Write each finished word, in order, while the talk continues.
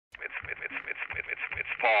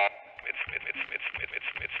Paul. It's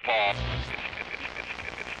Paul.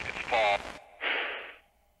 It's Paul.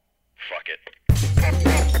 Fuck it.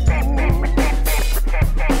 Rosenberg.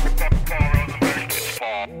 It's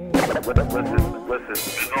Paul. Listen.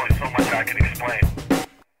 There's only so much I can explain.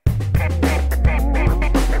 Rosenberg.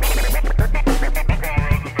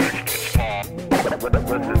 It's Paul.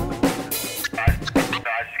 Listen. I just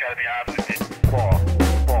gotta be honest with you. Paul.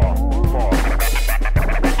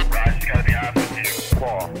 I just gotta be honest with you.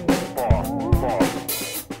 Paul.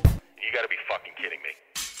 You gotta be fucking kidding me.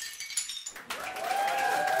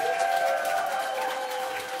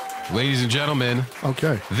 Ladies and gentlemen,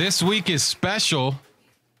 Okay. this week is special.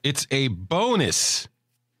 It's a bonus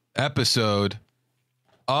episode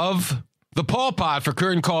of the Paul Pod for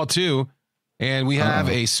Curtain Call 2. And we have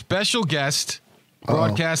a special guest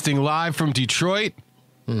broadcasting live from Detroit.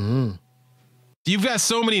 Mm-hmm. You've got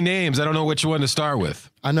so many names, I don't know which one to start with.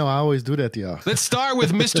 I know, I always do that to y'all. Let's start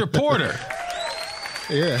with Mr. Porter.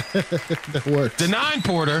 Yeah, that works. Denine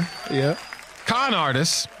Porter, Yep. con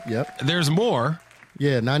artist. Yep. There's more.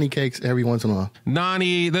 Yeah, 90 cakes every once in a while.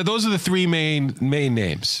 Nani, those are the three main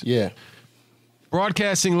names. Yeah.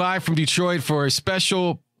 Broadcasting live from Detroit for a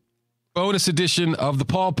special bonus edition of the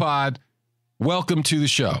Paul Pod. Welcome to the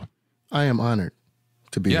show. I am honored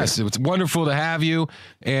to be Yes, here. it's wonderful to have you.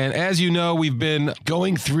 And as you know, we've been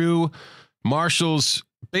going through Marshall's,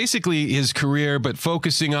 basically his career, but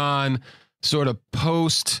focusing on sort of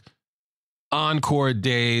post encore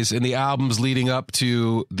days and the albums leading up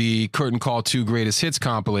to the Curtain Call 2 Greatest Hits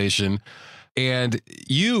compilation. And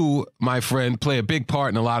you, my friend, play a big part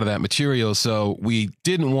in a lot of that material. So we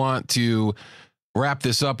didn't want to wrap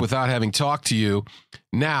this up without having talked to you.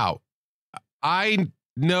 Now, I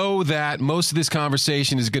know that most of this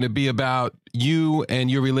conversation is going to be about you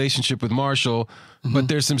and your relationship with Marshall, but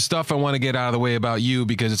there's some stuff I want to get out of the way about you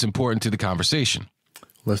because it's important to the conversation.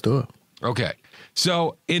 Let's do it. Okay.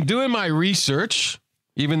 So in doing my research,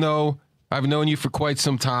 even though I've known you for quite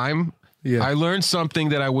some time, Yeah. I learned something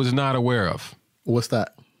that I was not aware of. What's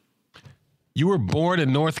that? You were born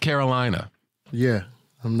in North Carolina. Yeah.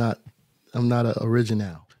 I'm not an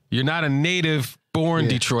original. You're not a native born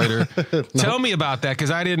Yeah. Detroiter. No. Tell me about that,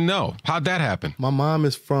 because I didn't know. How'd that happen? My mom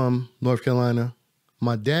is from North Carolina.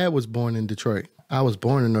 My dad was born in Detroit. I was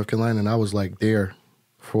born in North Carolina, and I was like there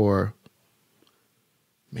for,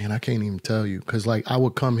 man, I can't even tell you. Because like I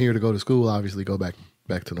would come here to go to school, obviously go back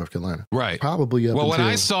to North Carolina. Right. Probably up Well, what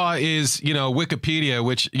until, I saw is, Wikipedia,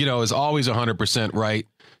 which, is always 100% right.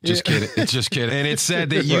 Just Yeah. kidding. It's just kidding. And it said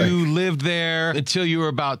that you Right. lived there until you were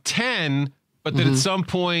about 10, but that at some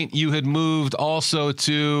point you had moved also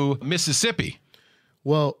to Mississippi.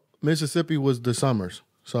 Well, Mississippi was the summers.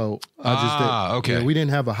 So I just did. Okay. Yeah, we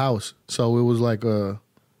didn't have a house. So it was like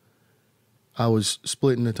I was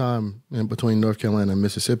splitting the time in between North Carolina and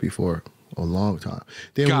Mississippi for a long time.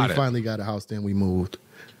 Then Got we it. finally got a house. Then we moved.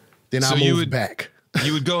 Then So I you moved would- back.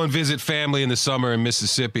 You would go and visit family in the summer in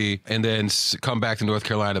Mississippi and then come back to North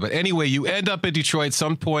Carolina. But anyway, you end up in Detroit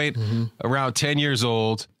some point around 10 years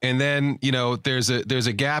old. And then, there's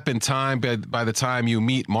a gap in time by the time you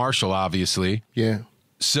meet Marshall, obviously. Yeah.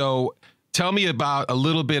 So tell me a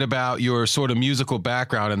little bit about your sort of musical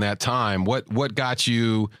background in that time. What got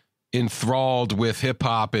you enthralled with hip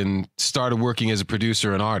hop and started working as a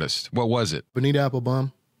producer and artist? What was it? Bonita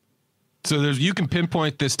Applebum. So you can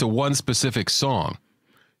pinpoint this to one specific song.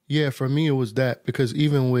 Yeah, for me it was that, because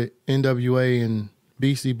even with NWA and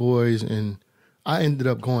Beastie Boys, and I ended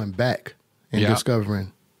up going back and Yeah.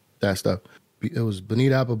 discovering that stuff. It was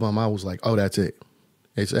Bonita Applebum. I was like, oh, that's it.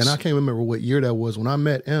 And I can't remember what year that was. When I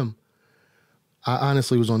met him, I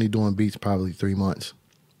honestly was only doing beats probably 3 months.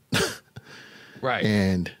 Right.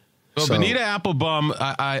 And So Bonita Applebum,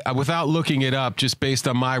 I without looking it up, just based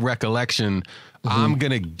on my recollection, I'm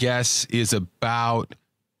going to guess is about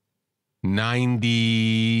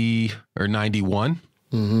 90 or 91.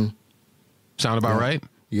 Sound about right?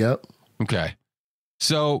 Yep. Okay.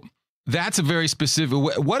 So that's a very specific.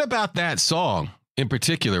 What about that song in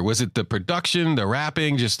particular? Was it the production, the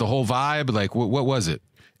rapping, just the whole vibe? Like, what was it?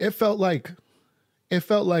 It felt like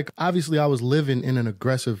obviously I was living in an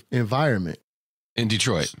aggressive environment. In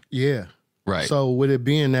Detroit. Yeah. Right. So with it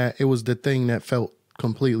being that, it was the thing that felt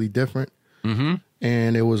completely different. Mm-hmm.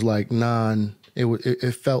 And it was like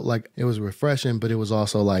it felt like it was refreshing, but it was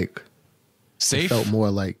also like Safe? It felt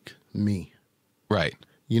more like me. Right.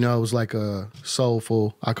 It was like a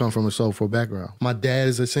soulful. I come from a soulful background. My dad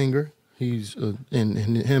is a singer. He's and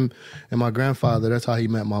him and my grandfather. That's how he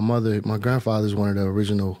met my mother. My grandfather's one of the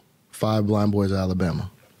original 5 Blind Boys of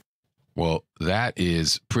Alabama. Well, that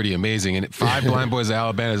is pretty amazing. And 5 Blind Boys of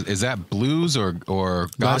Alabama, is that blues or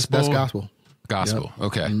gospel? That's gospel. Gospel.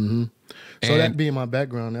 Okay. So that being my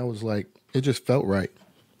background, that was like, it just felt right,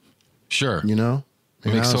 Sure. you know?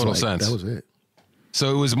 And Makes I was total like, sense. That was it.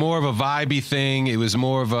 So it was more of a vibey thing. It was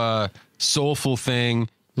more of a soulful thing,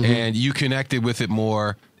 and you connected with it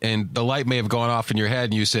more. And the light may have gone off in your head,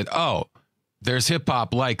 and you said, "Oh, there's hip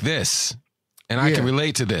hop like this, and I can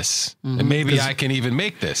relate to this, and maybe I can even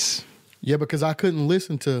make this." Yeah, because I couldn't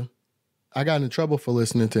listen to. I got in trouble for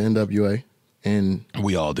listening to NWA, and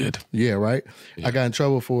We all did. yeah, right. I got in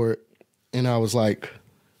trouble for it, and I was like,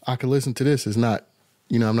 I could listen to this. It's not,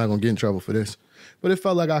 I'm not gonna get in trouble for this. But it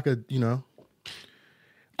felt like I could, I Even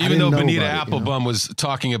though didn't know Bonita about it, Applebum was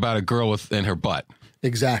talking about a girl in her butt,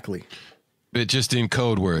 Exactly. but just in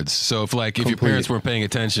code words. So if your Complete. parents weren't paying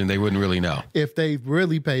attention, they wouldn't really know. If they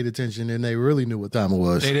really paid attention, then they really knew what time it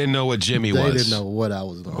was. They didn't know what Jimmy They was. didn't know what I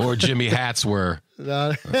was doing. Or Jimmy hats were.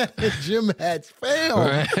 Jim hats failed.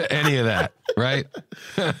 Or any of that, right?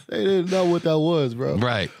 They didn't know what that was, bro.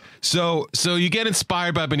 Right. So you get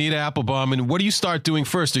inspired by Bonita Applebum, and what do you start doing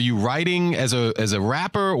first? Are you writing as a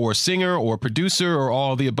rapper or singer or producer or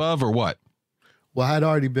all of the above or what? Well, I had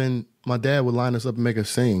already been. My dad would line us up and make us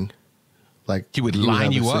sing. Like He would have line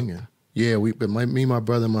us you up? singing. Yeah, me, my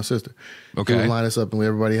brother, and my sister. Okay. He would line us up, and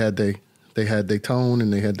everybody had they had their tone,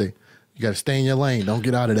 and they had you got to stay in your lane. Don't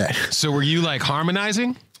get out of that. So were you like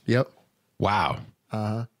harmonizing? Yep. Wow.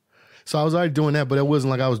 So I was already doing that, but it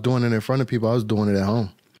wasn't like I was doing it in front of people. I was doing it at home.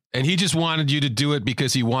 And he just wanted you to do it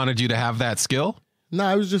because he wanted you to have that skill? No,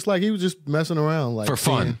 it was just like he was just messing around, like For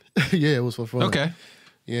fun. Yeah, it was for fun. Okay.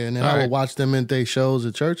 Yeah, and then All I would right. watch them in their shows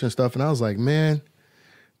at church and stuff, and I was like, man,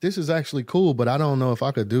 this is actually cool, but I don't know if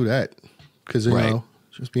I could do that because Right.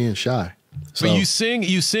 just being shy. So But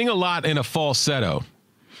you sing a lot in a falsetto.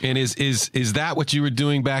 And is that what you were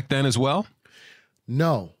doing back then as well?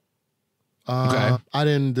 no, Okay. I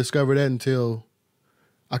didn't discover that until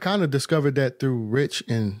I kind of discovered that through Rich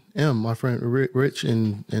and my friend Rich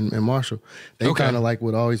and Marshall. They Okay. kind of like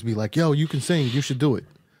would always be like, "Yo, you can sing, you should do it."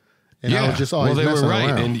 And I was just always well, they were messing right,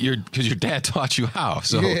 around. and because your dad taught you how.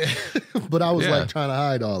 So Yeah, but I was Yeah. like trying to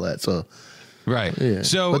hide all that. So right. Yeah,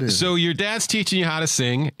 So but it- so your dad's teaching you how to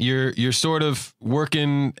sing. You're sort of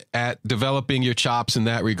working at developing your chops in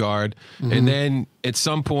that regard, Mm-hmm. and then at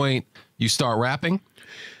some point you start rapping.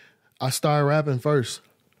 I started rapping first.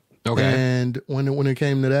 Okay. And when it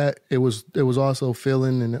came to that, it was also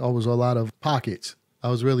filling, and it was a lot of pockets. I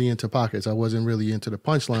was really into pockets. I wasn't really into the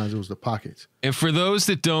punchlines. It was the pockets. And for those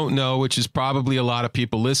that don't know, which is probably a lot of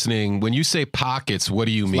people listening, when you say pockets, what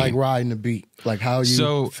do you mean? Like riding the beat, like how you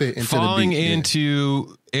So fit into falling the beat. Yeah.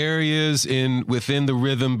 into areas within the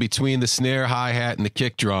rhythm between the snare, hi-hat, and the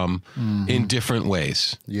kick drum in different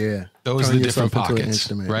ways. Yeah. Those Turn are the different yourself into an pockets,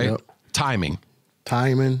 instrument. right? Yep. Timing,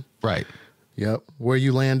 Timing. right? Yep. Where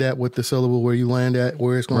you land at with the syllable, where you land at,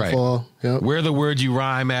 where it's going Right. to fall. Yep. Where the word you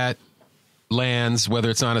rhyme at lands, whether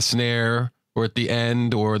it's on a snare or at the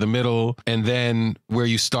end or the middle, and then where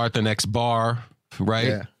you start the next bar, right?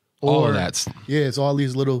 Yeah. All Or- of that's Yeah, it's all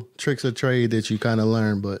these little tricks of trade that you kind of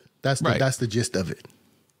learn, but that's Right. that's the gist of it.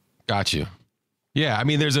 got you. Yeah, I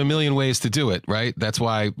mean, there's a million ways to do it, right? That's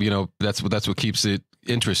why that's what keeps it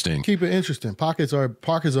interesting. Keep it interesting. Pockets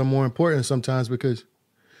are more important sometimes because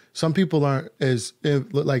some people aren't as they're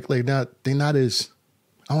not as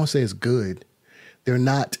I won't say as good. They're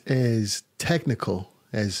not as technical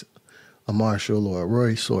as a Marshall or a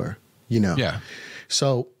Royce or Yeah,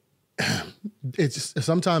 So it's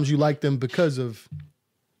sometimes you like them because of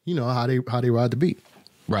how they ride the beat.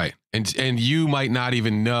 right. And you might not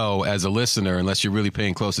even know as a listener unless you're really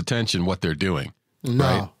paying close attention what they're doing. No,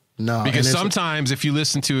 Right. no. Because And it's- sometimes if you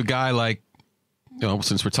listen to a guy like,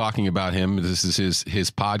 since we're talking about him, this is his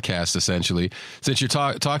podcast essentially. Since you're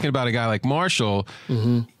talking about a guy like Marshall,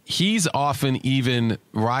 he's often even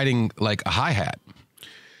riding like a hi-hat.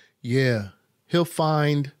 Yeah, he'll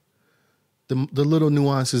find the little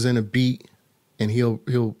nuances in a beat, and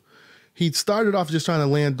he started off just trying to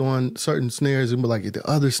land on certain snares and be like the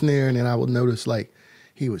other snare, and then I would notice like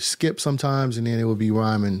he would skip sometimes, and then it would be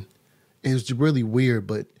rhyming. It was really weird,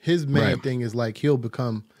 but his main Right. thing is like he'll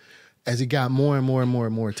become as he got more and more and more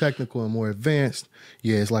and more technical and more advanced.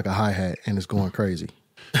 Yeah, it's like a hi-hat, and it's going crazy.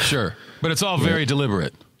 Sure, but it's all very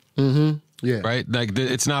deliberate, Yeah, right? Like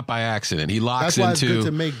it's not by accident. He locks That's why it's good into.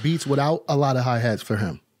 to make beats without a lot of hi-hats for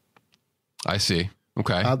him. I see.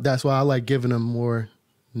 Okay, That's why I like giving him more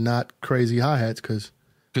not crazy hi-hats because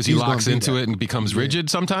because he he's gonna locks be into that. it and becomes rigid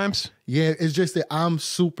sometimes. yeah, it's just that I'm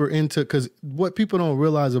super into because what people don't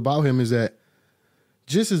realize about him is that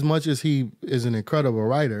just as much as he is an incredible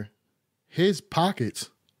writer, his pockets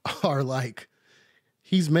are like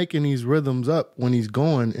he's making these rhythms up when he's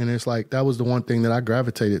going, and it's like that was the one thing that I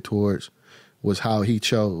gravitated towards was how he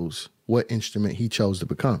chose what instrument he chose to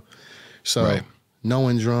become. So Right.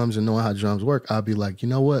 knowing drums and knowing how drums work, I'll be like, you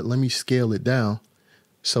know what? Let me scale it down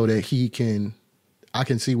so that I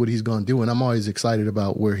can see what he's going to do. And I'm always excited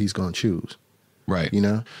about where he's going to choose. Right. You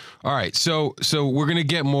know? All right. So we're going to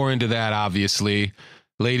get more into that, obviously.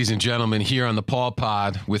 Ladies and gentlemen, here on the Paul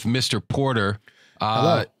Pod with Mr. Porter.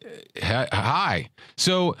 Hello. Hi.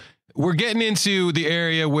 So we're getting into the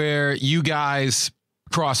area where you guys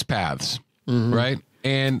cross paths, right?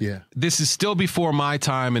 And Yeah. this is still before my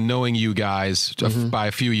time and knowing you guys by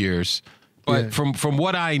a few years. But Yeah. from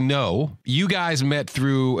what I know, you guys met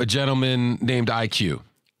through a gentleman named IQ.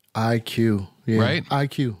 IQ. Yeah. Right?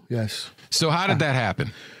 IQ. Yes. So how did that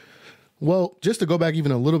happen? Well, just to go back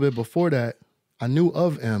even a little bit before that, I knew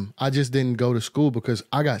of him. I just didn't go to school because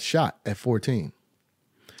I got shot at 14.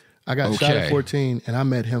 I got shot Okay. at 14, and I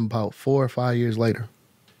met him about 4 or 5 years later.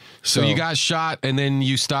 So you got shot and then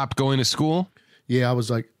you stopped going to school? Yeah, I was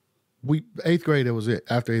like, 8th grade, that was it.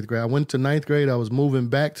 After 8th grade, I went to 9th grade. I was moving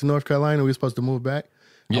back to North Carolina. We were supposed to move back.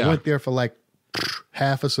 Yeah. I went there for like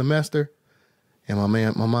half a semester, and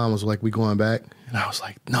my mom was like, "We going back?" And I was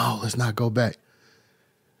like, "No, let's not go back."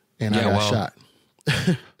 And I got shot.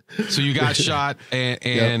 So you got shot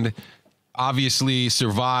and obviously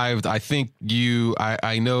survived. I think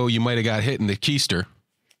I know you might have got hit in the keister.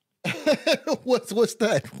 What's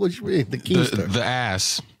that? What you mean? The keister? The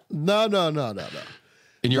ass. No.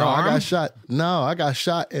 In your arm? I got shot. No, I got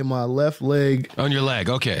shot in my left leg. On your leg.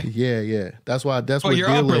 Okay. Yeah. That's where your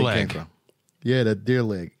deer upper leg leg. came from. Yeah, the deer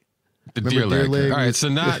leg. The Remember deer deer leg. leg? All right. So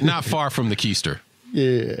not far from the keister.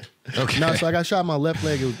 Yeah. Okay. No, so I got shot in my left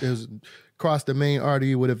leg. It was crossed the main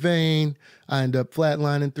artery with a vein. I ended up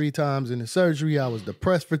flatlining 3 times in the surgery. I was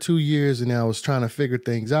depressed for 2 years, and I was trying to figure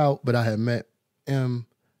things out. But I had met him.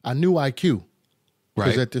 I knew IQ.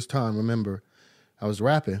 Because Right. at this time, remember, I was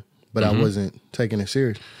rapping, but I wasn't taking it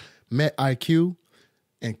serious. Met IQ,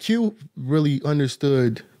 and Q really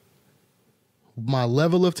understood my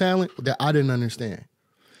level of talent that I didn't understand.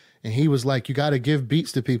 And he was like, "You got to give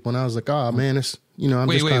beats to people." And I was like, "Oh man, it's I'm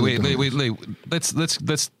Wait. just kinda doing this."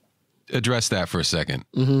 Let's address that for a second.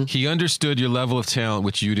 He understood your level of talent,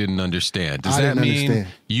 which you didn't understand. Does I that didn't mean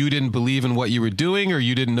understand. you didn't believe in what you were doing, or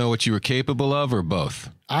you didn't know what you were capable of, or both?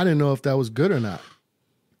 I didn't know if that was good or not.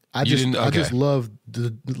 I didn't- okay. just loved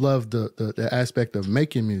the aspect of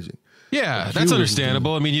making music. Yeah, He that's was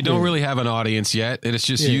understandable. I mean, you don't yeah. really have an audience yet, and it's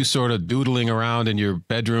just Yeah. you sort of doodling around in your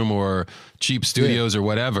bedroom or cheap studios or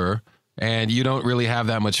whatever, and you don't really have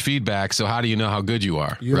that much feedback. So how do you know how good you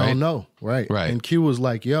are? You right? don't know, right? Right. And Q was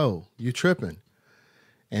like, "Yo, you tripping?"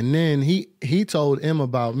 And then he told M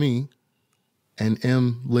about me, and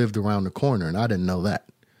M lived around the corner, and I didn't know that.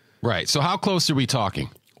 Right. So how close are we talking?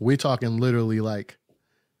 We're talking literally like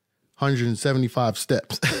 175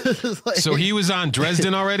 steps. It's like- So he was on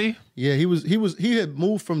Dresden already? yeah, he had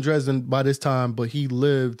moved from Dresden by this time, but he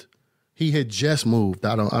had just moved.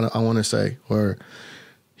 I want to say, or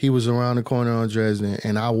he was around the corner on Dresden,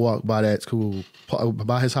 and I walked by that school,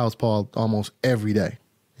 by his house, Paul, almost every day,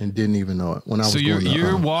 and didn't even know it when I was. So going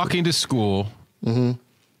you're to, walking to school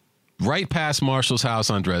right past Marshall's house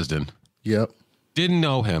on Dresden. Yep, Didn't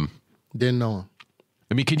know him. didn't know him.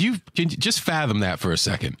 I mean, can you just fathom that for a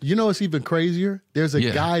second? You know what's even crazier? There's a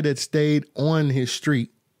Yeah. guy that stayed on his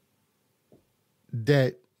street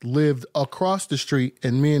that lived across the street,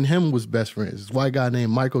 and me and him was best friends. This white guy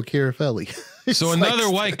named Michael Carafelli. So another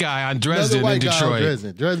white guy on another Dresden in white guy on Detroit.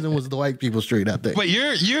 Dresden. Dresden was the white people street, I think. But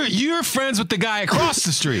you're friends with the guy across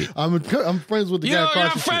the street. I'm friends with the You guy know, across you're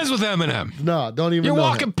not the friends street. with Eminem. No, don't even You're know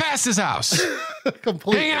walking him. past his house,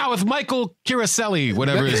 Completely. hanging out with Michael Carafelli,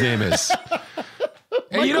 whatever his name is.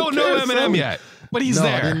 And you Michael don't know Eminem Carafelli. yet, but he's no,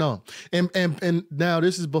 there. I didn't know him. And now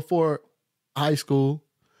this is before high school.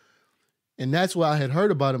 And that's why I had heard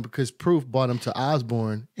about him, because Proof brought him to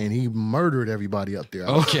Osborne and he murdered everybody up there.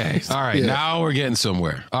 Okay. All right. Yeah. Now we're getting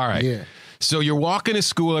somewhere. All right. Yeah. So you're walking to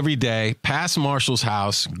school every day, past Marshall's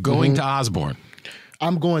house, going to Osborne.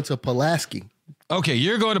 I'm going to Pulaski. Okay.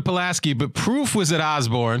 You're going to Pulaski, but Proof was at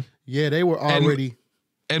Osborne, Yeah, they were already.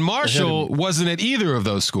 and Marshall wasn't at either of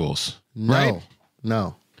those schools, right?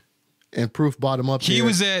 No. And Proof brought him up He there.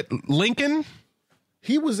 was at Lincoln.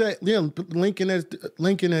 He was at Lincoln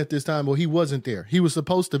at this time, but he wasn't there. He was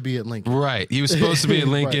supposed to be at Lincoln. Right. He was supposed to be at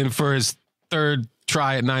Lincoln Right. for his third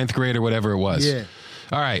try at 9th grade or whatever it was. Yeah.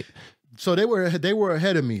 All right. So they were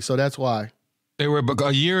ahead of me, so that's why. They were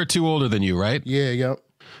a year or two older than you, right? Yeah, yep.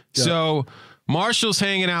 So Marshall's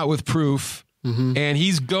hanging out with Proof, Mm-hmm. and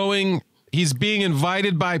he's being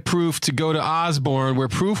invited by Proof to go to Osborne, where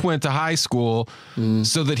Proof went to high school, Mm-hmm.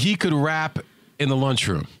 so that he could rap in the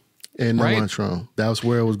lunchroom. In the right? lunchroom. That was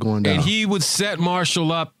where it was going down. And he would set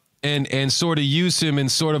Marshall up and sort of use him in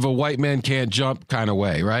sort of a white man can't jump kind of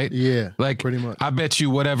way, right? Yeah, like pretty much. I bet you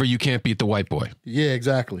whatever, you can't beat the white boy. Yeah,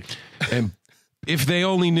 exactly. And if they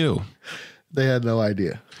only knew. They had no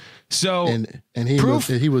idea. So and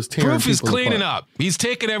he was tearing Proof is people cleaning apart. up. He's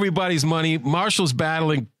taking everybody's money. Marshall's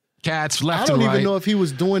battling cats left I don't and right. even know if he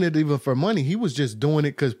was doing it even for money. He was just doing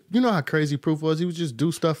it because you know how crazy Proof was. He would just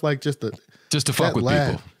do stuff like just to fuck with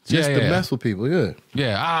laugh, people. just to mess with people. Yeah,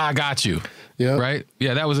 yeah. I got you. yeah, Right.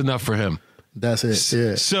 Yeah, that was enough for him. That's it.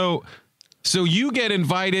 Yeah. So you get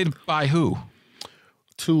invited by who?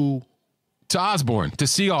 To Osborne to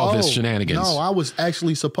see all this shenanigans. No, I was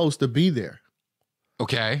actually supposed to be there.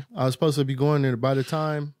 Okay. I was supposed to be going there. By the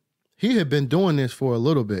time he had been doing this for a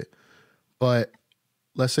little bit, but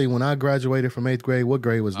let's say when I graduated from 8th grade, what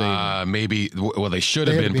grade was they in? Maybe. Well, they should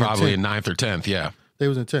have been probably in 9th or 10th. Yeah. They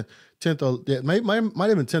was in 10th. 10th or yeah, might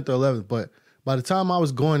have been 10th or 11th. But by the time I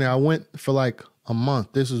was going there, I went for like a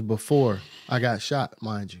month. This was before I got shot,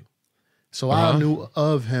 mind you. So I knew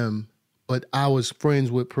of him, but I was friends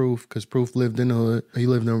with Proof because Proof lived in the hood. He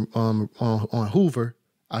lived on Hoover.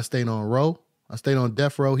 I stayed on Row. I stayed on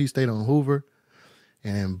Death Row. He stayed on Hoover.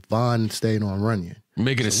 And then Vaughn stayed on Runyon.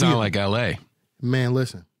 Making it sound like L.A. Man,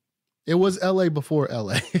 listen. It was L.A. before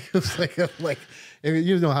L.A. It was like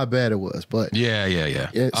you know how bad it was. But Yeah.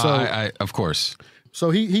 So I of course.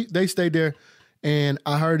 So they stayed there. And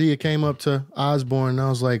I heard he had came up to Osborne. And I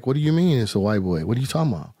was like, what do you mean it's a white boy? What are you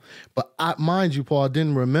talking about? But mind you, Paul, I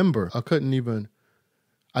didn't remember. I didn't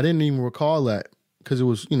even recall that because it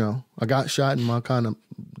was, I got shot and my kind of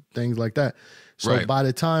things like that. So by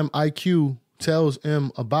the time IQ tells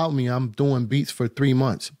him about me, I'm doing beats for 3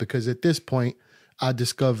 months because at this point I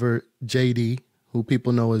discovered JD, who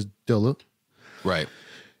people know as Dilla. Right.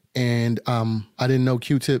 And I didn't know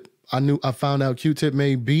Q-Tip. I found out Q-Tip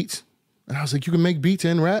made beats and I was like, you can make beats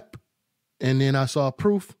and rap? And then I saw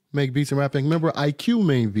Proof make beats and rap. And remember, IQ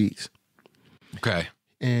made beats. Okay.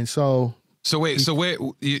 And so wait,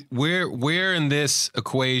 where in this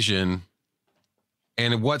equation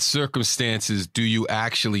and in what circumstances do you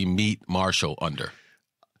actually meet Marshall under?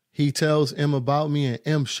 He tells M about me and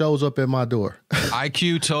M shows up at my door.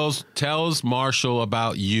 IQ tells Marshall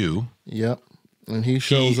about you. Yep. And he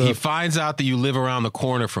shows up. He finds out that you live around the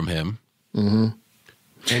corner from him. Mm-hmm.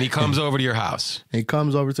 And he comes over to your house. He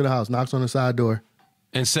comes over to the house, knocks on the side door.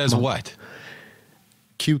 And says what?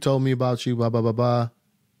 Q told me about you, blah, blah, blah, blah.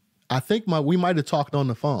 I think we might have talked on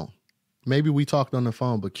the phone. Maybe we talked on the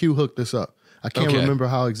phone, but Q hooked us up. I can't remember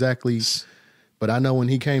how exactly, but I know when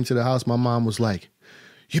he came to the house, my mom was like,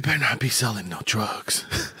 you better not be selling no drugs.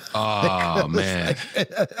 Oh, man.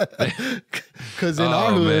 Because in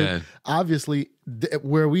our hood, obviously,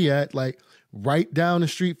 where we at, like right down the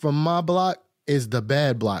street from my block is the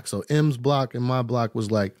bad block. So M's block and my block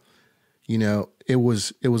was like, it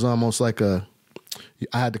was almost like I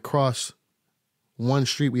had to cross one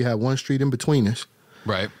street. We had one street in between us.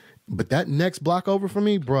 Right. But that next block over from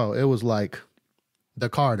me, bro, it was like the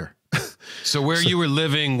Carter. So where you were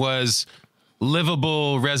living was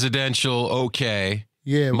livable, residential, okay.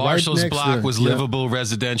 Yeah, Marshall's right block was livable,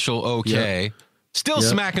 residential, okay. Yep. Still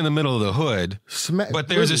smack in the middle of the hood. But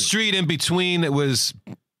there's a street in between that was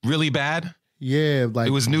really bad. Yeah, like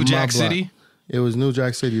it was New Jack City. It was New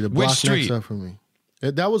Jack City. The block Which street? next up from me.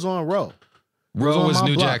 That was on Row. Row was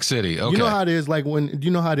New Jack City. Okay. You know how it is. Like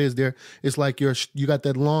you know how it is there. It's like you got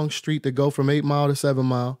that long street that go from 8 Mile to 7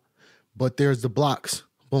 Mile, but there's the blocks.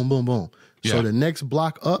 Boom, boom, boom. Yeah. So the next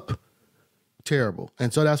block up, terrible.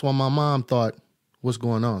 And so that's why my mom thought, what's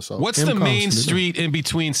going on? So what's the main street in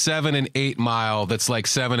between 7 and 8 Mile that's like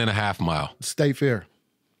 7.5 Mile? State Fair.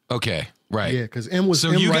 Okay, right. Yeah, because M was.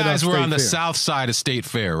 So M you right guys were on the Fair. south side of State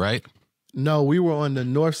Fair, right? No, we were on the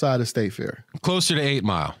north side of State Fair. Closer to 8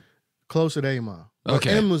 Mile. Closer to 8 Mile. But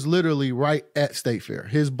Okay. M was literally right at State Fair.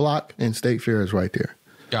 His block and State Fair is right there.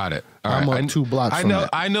 Got it. All I'm right. up 2 blocks from that.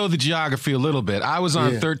 I know the geography a little bit. I was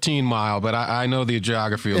on 13 Mile, but I know the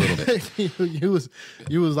geography a little bit.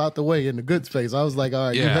 you was out the way in the good space. I was like, all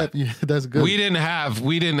right, Yeah. that's good. We didn't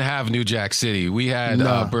have New Jack City. We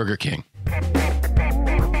had Burger King.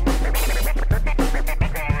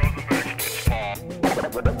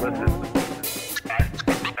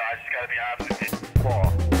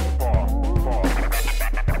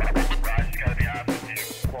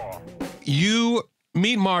 You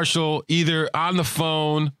meet Marshall either on the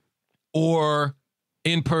phone or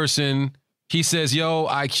in person. He says, yo,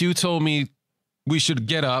 IQ told me we should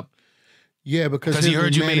get up Yeah, because he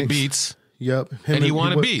heard you made Mannix- beats. Yep. And he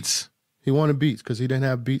wanted beats. He wanted beats because he didn't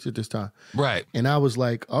have beats at this time. Right. And I was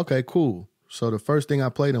like, okay, cool. So the first thing I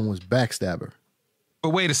played him was Backstabber. But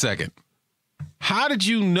wait a second. How did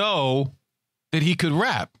you know that he could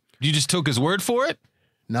rap? You just took his word for it?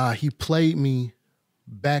 Nah, he played me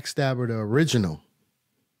Backstabber, the original.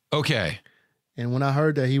 Okay. And when I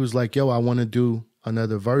heard that, he was like, yo, I want to do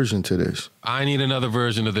another version to this. I need another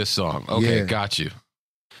version of this song. Okay, Yeah. got you.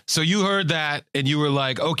 So you heard that and you were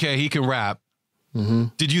like, okay, he can rap. Mm-hmm.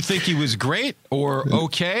 Did you think he was great or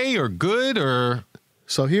okay or good or?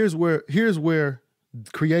 So here's where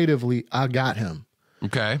creatively I got him.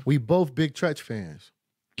 Okay. We both big Tretch fans.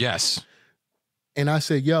 Yes. And I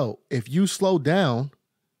said, yo, if you slow down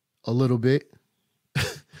a little bit,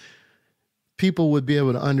 people would be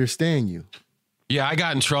able to understand you. Yeah, I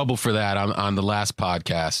got in trouble for that on the last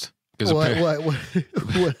podcast. What?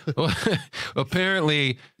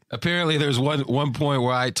 Apparently there's one point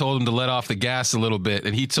where I told him to let off the gas a little bit,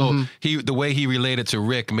 and he told the way he related to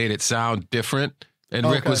Rick made it sound different. And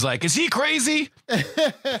Rick was like, "Is he crazy?" He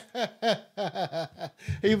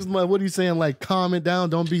was like, "What are you saying? Like, calm it down.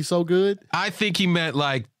 Don't be so good." I think he meant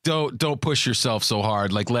like, don't push yourself so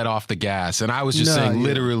hard. Like, let off the gas. And I was just saying,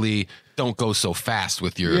 literally, don't go so fast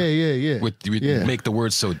with your make the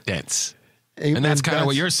words so dense. And that's kind of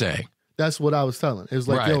what you're saying. That's what I was telling. It was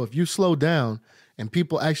like, yo, if you slow down and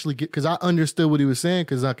people actually get, because I understood what he was saying,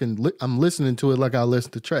 because I'm listening to it like I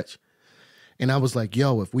listen to Tretch. And I was like,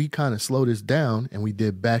 yo, if we kind of slow this down and we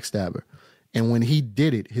did Backstabber. And when he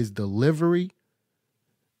did it, his delivery,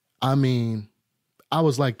 I mean, I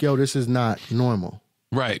was like, yo, this is not normal.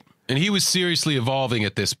 Right. And he was seriously evolving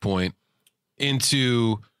at this point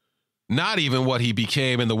into not even what he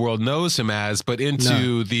became and the world knows him as, but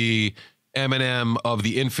into the Eminem of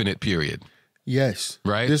the Infinite period. Yes.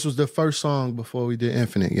 Right. This was the first song before we did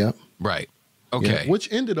Infinite. Yep. Right. Okay. Yeah. Which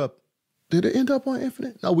did it end up on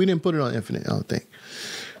Infinite? No, we didn't put it on Infinite, I don't think.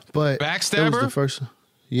 But Backstabber? It was the first.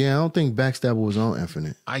 Yeah, I don't think Backstabber was on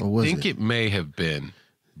Infinite. I think it may have been.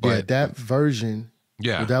 But yeah, that version.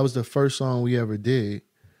 Yeah. That was the first song we ever did.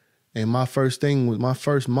 And my first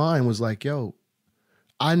mind was like, yo,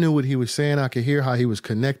 I knew what he was saying. I could hear how he was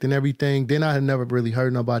connecting everything. Then I had never really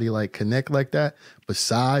heard nobody like connect like that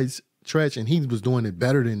besides Tretch. And he was doing it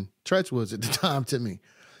better than Tretch was at the time to me.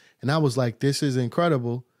 And I was like, this is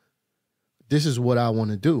incredible. This is what I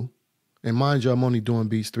want to do. And mind you, I'm only doing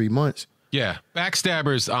beats 3 months. Yeah.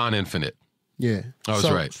 Backstabber's on Infinite. Yeah. I was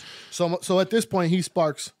right. So at this point, he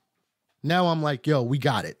sparks. Now I'm like, yo, we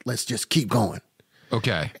got it. Let's just keep going.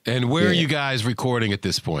 Okay. And where are you guys recording at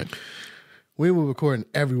this point? We were recording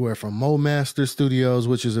everywhere from Mo Master Studios,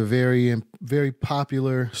 which is a very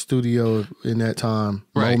popular studio in that time.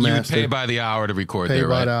 Right. Mo you Master, would pay by the hour to record there,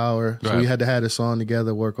 right? Pay by the hour. So we had to have a song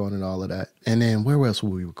together, work on it, all of that. And then where else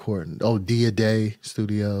were we recording? Oh, Dia Day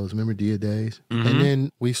Studios. Remember Dia Days? Mm-hmm. And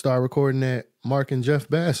then we started recording at Mark and Jeff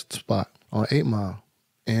Bass spot on 8 Mile.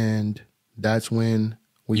 And that's when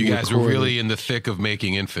you guys were really in the thick of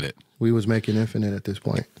making Infinite. We was making Infinite at this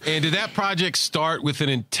point. And did that project start with an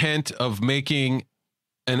intent of making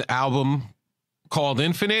an album called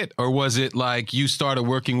Infinite? Or was it like you started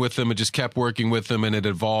working with them and just kept working with them and it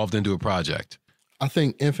evolved into a project? I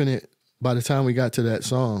think Infinite, by the time we got to that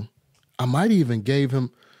song, I might even gave him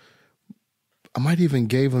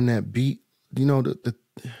that beat. You know,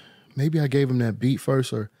 maybe I gave him that beat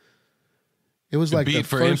first, or it was like beat the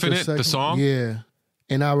for first Infinite, the song? Yeah.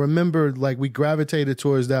 And I remember like we gravitated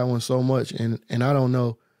towards that one so much. And I don't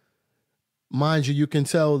know, mind you, you can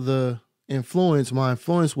tell the influence. My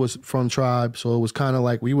influence was from Tribe. So it was kind of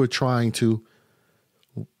like we were trying to,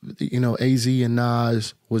 AZ and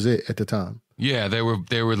Nas was it at the time. Yeah, they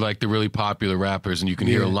were like the really popular rappers, and you can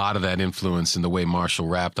hear a lot of that influence in the way Marshall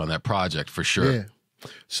rapped on that project for sure. Yeah.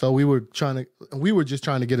 So we were just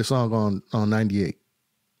trying to get a song on 98.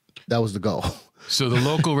 That was the goal. So the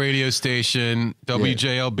local radio station,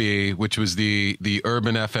 WJLB, which was the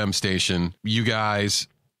urban FM station, you guys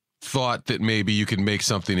thought that maybe you could make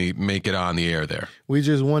something to make it on the air there. We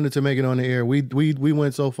just wanted to make it on the air. We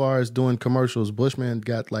went so far as doing commercials. Bushman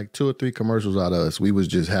got like 2 or 3 commercials out of us. We was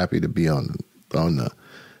just happy to be on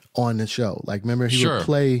the show. Like, remember, he would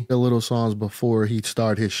play the little songs before he'd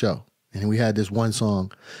start his show. And we had this one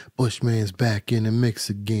song, Bushman's back in the mix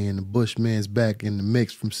again. Bushman's back in the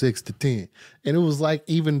mix from 6 to 10. And it was like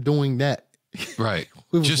even doing that. Right.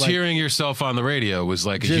 Just like, hearing yourself on the radio was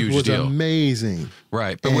like a huge deal. Amazing.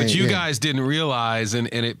 Right. But what you guys didn't realize, and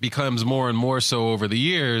it becomes more and more so over the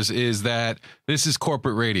years, is that this is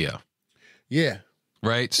corporate radio. Yeah.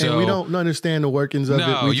 Right. So and we don't understand the workings of it.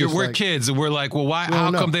 No, we're kids. And we're like, well,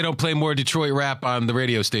 how come they don't play more Detroit rap on the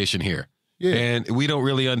radio station here? Yeah. And we don't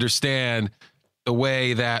really understand the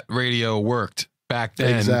way that radio worked back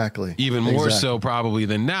then. Exactly. Even more so probably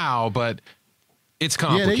than now. But It's Yeah,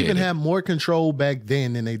 complicated. they even had more control back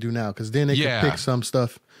then than they do now, because then they could pick some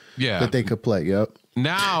stuff that they could play. Yep.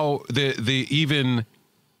 Now the even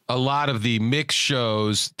a lot of the mix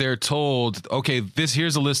shows, they're told, okay,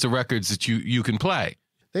 here's a list of records that you can play.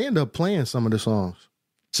 They end up playing some of the songs.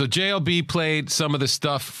 So JLB played some of the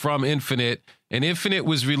stuff from Infinite, and Infinite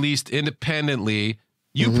was released independently.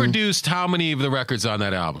 You produced how many of the records on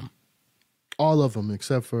that album? All of them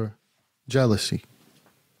except for Jealousy.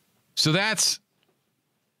 So that's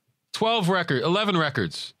 11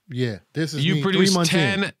 records. Yeah, this is you me, produced 3 months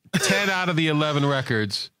 10 out of the 11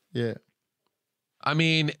 records. Yeah. I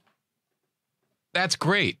mean, that's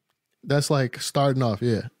great. That's like starting off,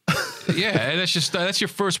 yeah. Yeah, and that's your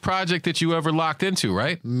first project that you ever locked into,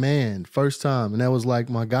 right? Man, first time. And that was like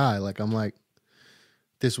my guy. Like, I'm like,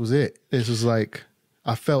 this was it. This was like,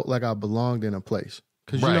 I felt like I belonged in a place.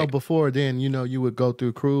 Because, you know, before then, you know, you would go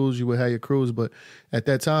through crews, you would have your crews. But at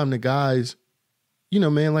that time, the guys, you know,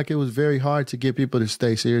 man, like it was very hard to get people to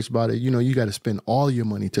stay serious about it. You know, you got to spend all your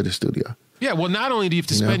money to the studio. Yeah, well, not only do you have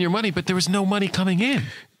to spend your money, but there was no money coming in.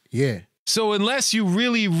 Yeah. So unless you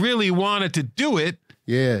really, really wanted to do it.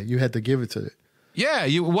 Yeah, you had to give it to it. Yeah,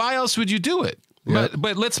 why else would you do it? Yep.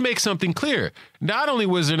 But let's make something clear. Not only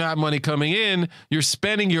was there not money coming in, you're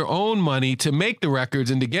spending your own money to make the records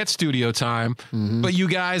and to get studio time, but you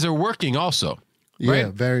guys are working also. Yeah, right?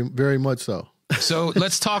 very, very much so. So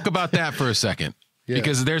let's talk about that for a second,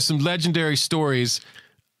 because there's some legendary stories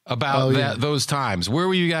about those times. Where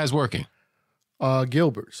were you guys working?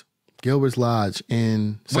 Gilbert's Lodge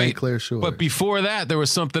in St. Clair Shores. But before that, there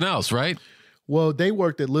was something else, right? Well, they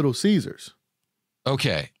worked at Little Caesars.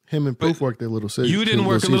 Okay. Him and Proof worked at Little Caesars. You didn't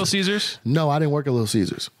work at Little Caesars? No, I didn't work at Little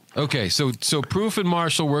Caesars. Okay, so Proof and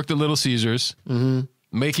Marshall worked at Little Caesars,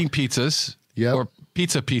 making pizzas, or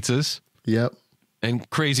pizzas, and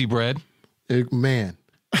crazy bread. Man,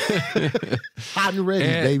 hot and ready,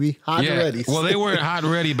 baby, hot and ready. Well, they weren't hot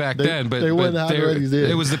and ready back then, but they weren't hot and ready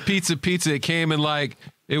then. It was the pizza. It came in like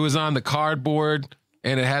it was on the cardboard,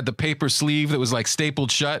 and it had the paper sleeve that was like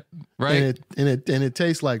stapled shut, right? And it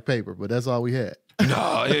tastes like paper, but that's all we had.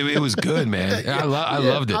 No, it was good, man. I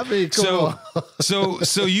loved it. I mean,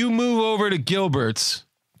 so you move over to Gilbert's,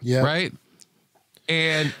 right?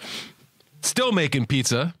 And still making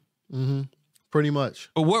pizza. Pretty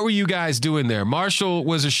much. But what were you guys doing there? Marshall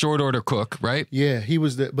was a short order cook, right? Yeah, he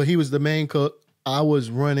was the main cook. I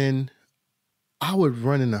was running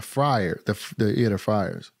the fryer, the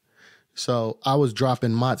fryers. So I was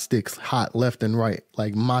dropping mott sticks hot left and right,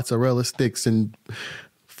 like mozzarella sticks and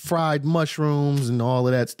fried mushrooms and all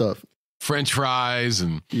of that stuff. French fries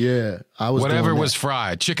and I was whatever was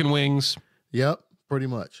fried, chicken wings. Yep, pretty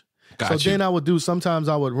much. Gotcha. So then sometimes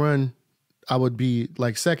I would be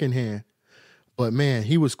like secondhand, but man,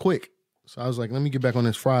 he was quick. So I was like, let me get back on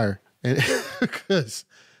this fryer. And because,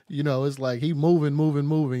 you know, it's like he moving.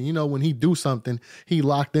 You know, when he do something, he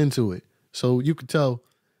locked into it. So you could tell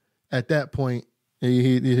at that point,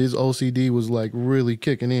 his OCD was like really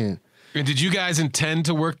kicking in. And did you guys intend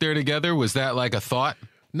to work there together? Was that like a thought?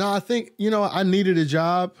 No, I think, you know, I needed a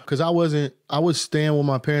job because I was staying with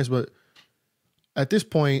my parents, but at this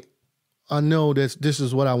point, I know that this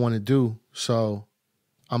is what I want to do. So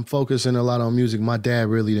I'm focusing a lot on music. My dad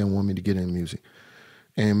really didn't want me to get in music.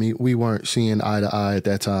 And we weren't seeing eye to eye at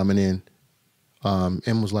that time. And then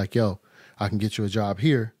M was like, yo, I can get you a job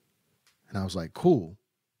here. And I was like, cool.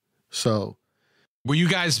 So. Were you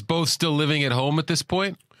guys both still living at home at this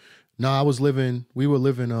point? No, we were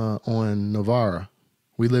living on Navarre.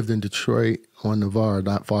 We lived in Detroit on Navarre,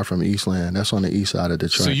 not far from Eastland. That's on the east side of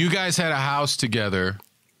Detroit. So you guys had a house together.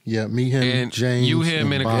 Yeah, me, him, and James, you,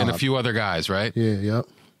 him, and Bob. a few other guys, right? Yeah, yep.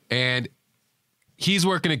 And he's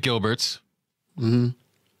working at Gilbert's. Living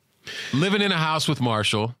in a house with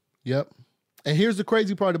Marshall. Yep. And here's the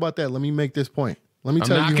crazy part about that. Let me make this point. Let me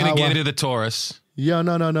tell you I'm not going to get into the Taurus. Yeah,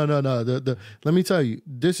 no. Let me tell you,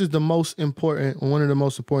 this is one of the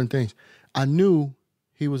most important things. I knew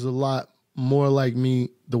he was a lot more like me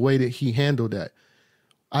the way that he handled that.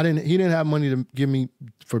 He didn't have money to give me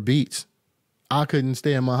for beats. I couldn't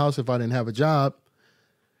stay in my house if I didn't have a job.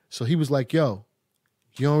 So he was like, yo,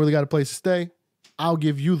 you don't really got a place to stay? I'll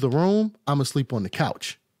give you the room. I'm going to sleep on the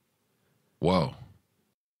couch. Whoa.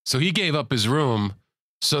 So he gave up his room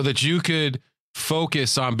so that you could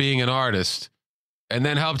focus on being an artist, and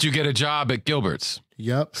then helped you get a job at Gilbert's.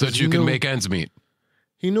 Yep. So that you can make ends meet.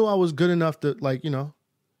 He knew I was good enough to, like, you know,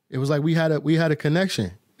 it was like we had a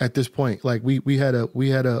connection at this point. Like we had a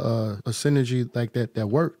synergy like that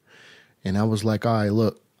worked. And I was like, all right,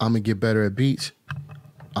 look, I'm gonna get better at beats.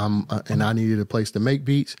 And I needed a place to make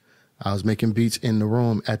beats. I was making beats in the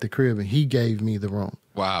room at the crib, and he gave me the room.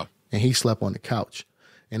 Wow. and he slept on the couch.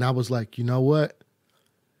 And I was like, you know what?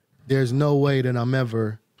 There's no way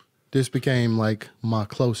that this became like my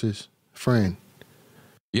closest friend.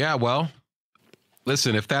 Yeah, well,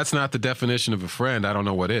 listen, if that's not the definition of a friend, I don't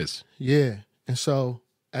know what is. Yeah. And so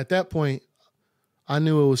at that point, I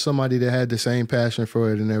knew it was somebody that had the same passion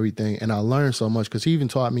for it and everything. And I learned so much because he even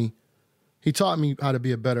taught me how to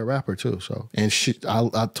be a better rapper too. So, and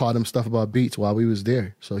I taught him stuff about beats while we was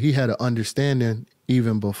there. So he had an understanding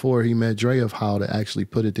even before he met Dre of how to actually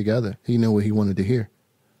put it together. He knew what he wanted to hear.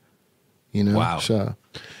 You know? Wow. So,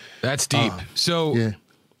 that's deep. So yeah.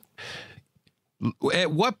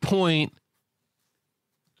 At what point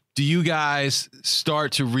do you guys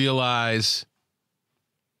start to realize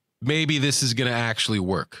maybe this is going to actually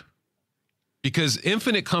work? Because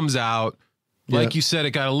Infinite comes out, like you said,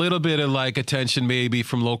 it got a little bit of like attention maybe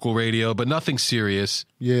from local radio, but nothing serious.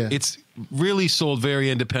 Yeah. It's really sold very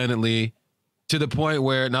independently to the point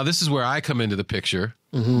where, now this is where I come into the picture.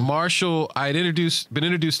 Marshall, I'd been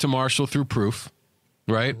introduced to Marshall through Proof,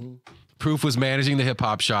 right? Proof was managing the hip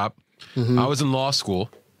hop shop. I was in law school.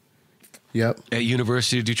 Yep. At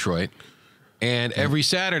University of Detroit. And every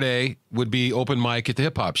Saturday would be open mic at the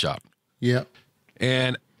hip hop shop. Yep.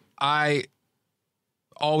 And I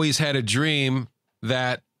always had a dream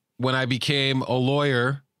that when I became a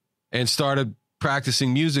lawyer and started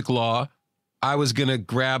practicing music law, I was going to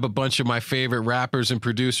grab a bunch of my favorite rappers and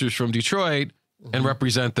producers from Detroit and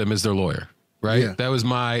represent them as their lawyer. Right. Yeah. That was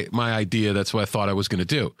my idea. That's what I thought I was going to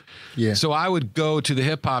do. Yeah. So I would go to the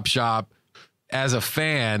hip hop shop as a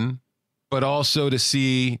fan, but also to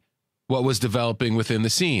see what was developing within the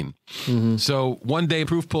scene. So one day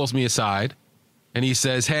Proof pulls me aside and he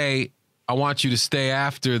says, hey, I want you to stay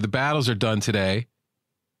after the battles are done today.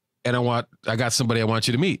 And I got somebody I want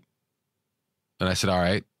you to meet. And I said, all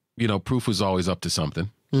right. You know, Proof was always up to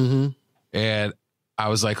something. And I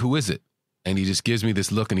was like, who is it? And he just gives me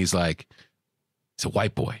this look and he's like, it's a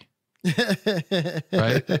white boy.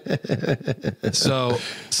 Right? So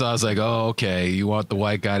I was like, oh, okay. You want the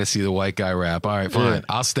white guy to see the white guy rap. All right, fine.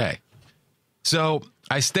 I'll stay. So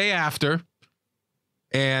I stay after,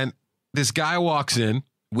 and this guy walks in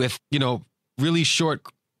with, you know, really short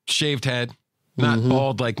shaved head, not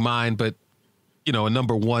bald like mine, but, you know, a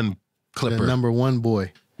number one clipper. The number one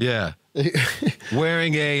boy. Yeah.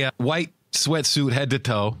 Wearing a white sweatsuit head to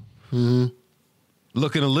toe,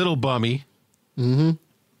 looking a little bummy.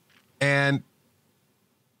 And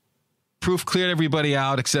Proof cleared everybody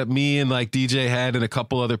out except me and like DJ Head and a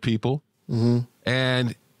couple other people.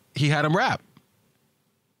 And he had him rap.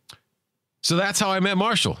 So that's how I met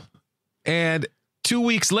Marshall. And 2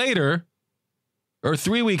 weeks later, or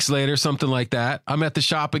 3 weeks later, something like that, I'm at the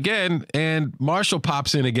shop again and Marshall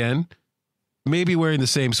pops in again, maybe wearing the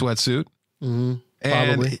same sweatsuit. And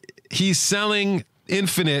Probably. he's selling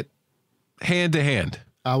Infinite hand to hand.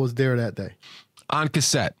 I was there that day. On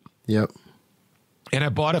cassette. Yep. And I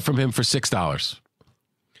bought it from him for $6.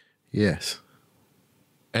 Yes.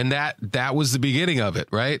 And that was the beginning of it,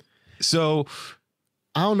 right? So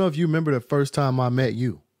I don't know if you remember the first time I met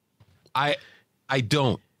you. I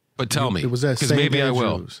don't, but tell me. It was at because St. maybe Andrews. I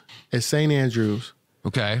will. At St. Andrews.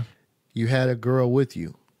 Okay. You had a girl with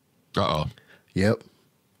you. Uh-oh. Yep.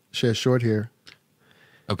 She had short hair.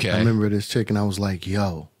 Okay. I remember this chick and I was like,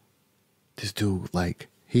 yo, this dude, like,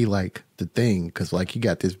 he like the thing because like he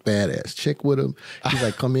got this badass chick with him. He's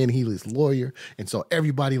like, come in, he was lawyer. And so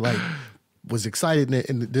everybody like was excited.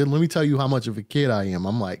 And then let me tell you how much of a kid I am.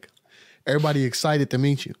 I'm like, everybody excited to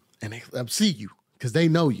meet you and they see you because they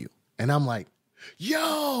know you. And I'm like,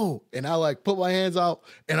 yo. And I like put my hands out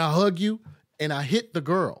and I hug you and I hit the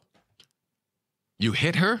girl. You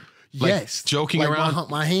hit her? Like, yes. Joking like around?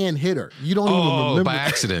 My hand hit her. You don't even remember. By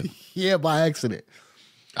accident. Yeah, by accident.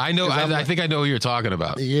 I know. I think I know who you're talking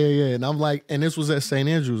about. Yeah. And I'm like, and this was at St.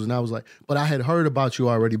 Andrews. And I was like, but I had heard about you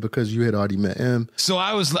already because you had already met him. So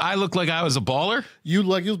I looked like I was a baller? You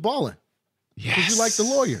was balling. Yes. Because you like the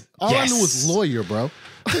lawyer. All I knew was lawyer, bro.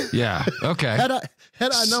 Yeah. Okay. Had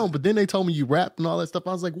I known, but then they told me you rapped and all that stuff.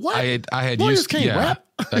 I was like, what? I had lawyers used can't rap.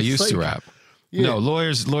 I used to like, rap. Yeah. No,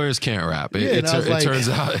 lawyers can't rap. It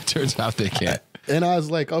turns out they can't. And I was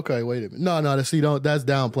like, okay, wait a minute. No, that's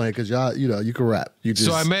downplaying because y'all, you can rap. You just,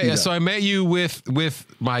 so I met you with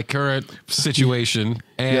my current situation,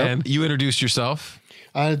 and you introduced yourself.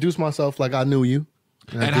 I introduced myself like I knew you.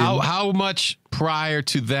 And how much prior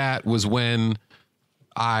to that was when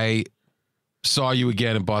I saw you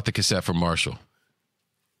again and bought the cassette from Marshall?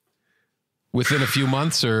 Within a few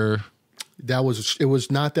months, or it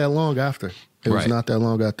was not that long after. It was not that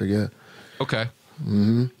long after. Yeah. Okay.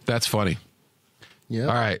 That's funny. Yeah.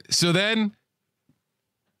 All right. So then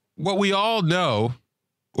what we all know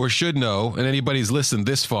or should know, and anybody who's listened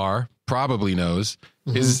this far probably knows,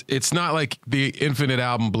 is it's not like the Infinite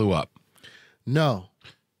album blew up. No.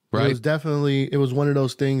 Right? It was one of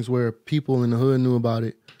those things where people in the hood knew about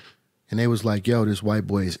it, and they was like, yo, this white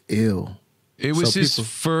boy is ill. It was his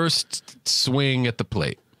first swing at the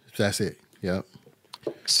plate. That's it. Yep.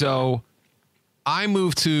 So I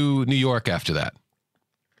moved to New York after that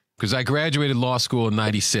because I graduated law school in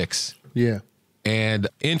 96. Yeah. And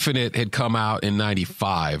Infinite had come out in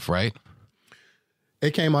 95, right?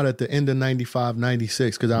 It came out at the end of 95,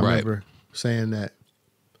 96, because I remember saying that.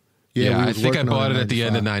 Yeah, I think I bought it at the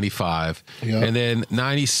end of 95. Yep. And then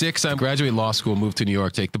 96, I graduated law school, moved to New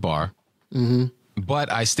York, take the bar. Mm-hmm.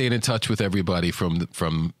 But I stayed in touch with everybody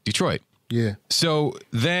from Detroit. Yeah. So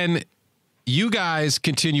then you guys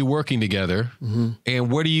continue working together. Mm-hmm. And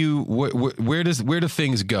where do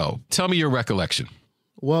things go? Tell me your recollection.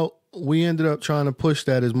 Well, we ended up trying to push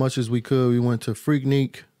that as much as we could. We went to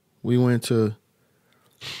Freaknik. We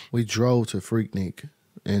drove to Freaknik.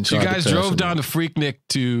 And so you guys drove down to Freaknik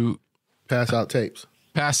to pass out tapes.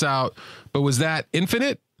 Pass out. But was that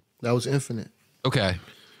Infinite? That was Infinite. Okay.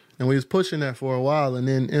 And we was pushing that for a while, and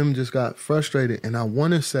then M just got frustrated. And I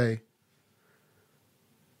want to say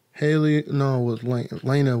Lena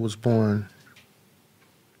was born.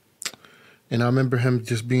 And I remember him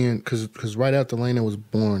just being, because right after Lena was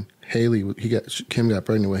born, Kim got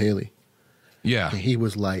pregnant with Haley. Yeah. And he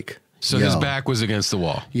was like, so his back was against the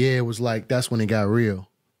wall. Yeah, it was like, that's when it got real.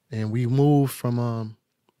 And we moved from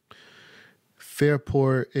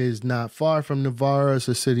Fairport is not far from Navarre. It's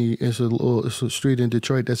a city, it's a street in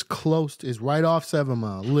Detroit that's close. It's right off 7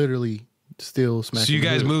 Mile, literally still smacking. So you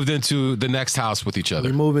guys moved into the next house with each other.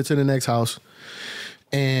 We moved into the next house.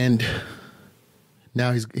 And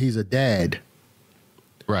now he's a dad.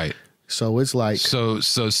 Right. So it's like, so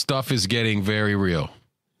stuff is getting very real.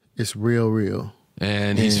 It's real.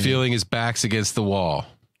 And he's feeling his back's against the wall.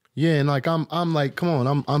 Yeah, and like I'm like, come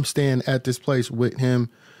on, I'm staying at this place with him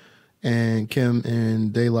and Kim,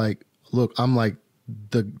 and they like, look, I'm like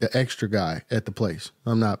the extra guy at the place.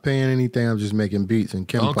 I'm not paying anything. I'm just making beats. And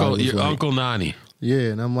Kim Uncle Nani. Yeah,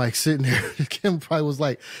 and I'm like sitting there. Kim probably was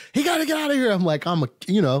like, he got to get out of here. I'm like,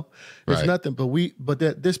 it's nothing. But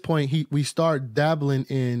at this point, we start dabbling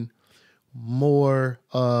in more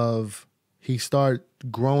of, he started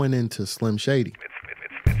growing into Slim Shady.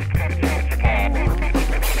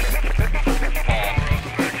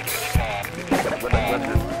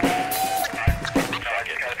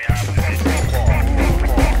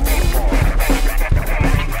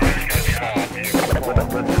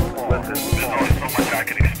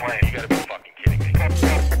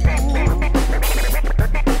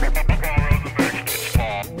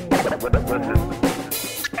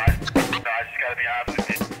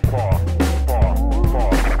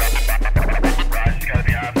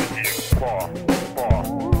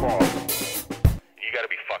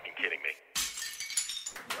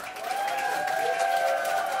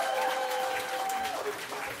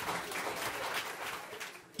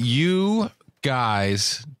 You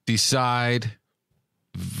guys decide,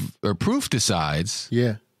 or Proof decides,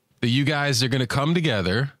 that you guys are going to come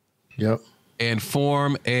together, and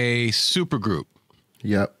form a supergroup,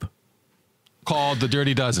 called the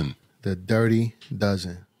Dirty Dozen. The Dirty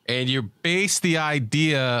Dozen. And you base the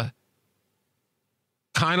idea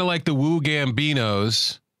kind of like the Wu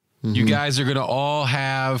Gambinos. Mm-hmm. You guys are going to all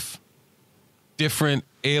have different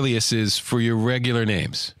aliases for your regular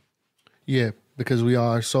names. Yeah. Because we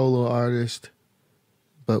are solo artists,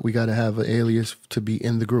 but we got to have an alias to be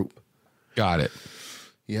in the group. Got it.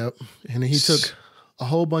 Yep. And he took a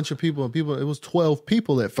whole bunch of people. It was 12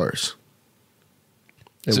 people at first.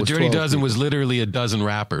 So Dirty Dozen was literally a dozen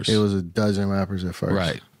rappers. It was a dozen rappers at first.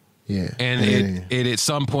 Right. Yeah. And it at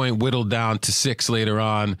some point whittled down to 6 later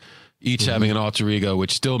on, each having an alter ego,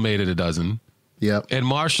 which still made it a dozen. Yep. And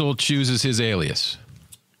Marshall chooses his alias.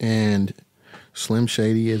 And Slim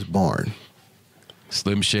Shady is born.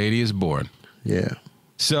 Slim Shady is born. Yeah.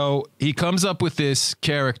 So he comes up with this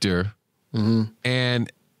character and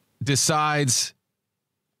decides,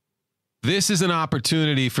 this is an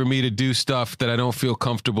opportunity for me to do stuff that I don't feel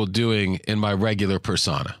comfortable doing in my regular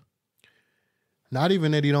persona. Not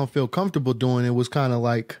even that he don't feel comfortable doing it. Was kind of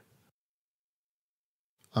like,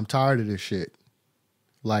 I'm tired of this shit.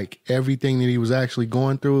 Like everything that he was actually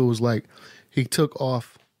going through, it was like he took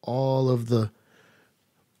off all of the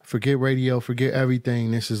forget radio, forget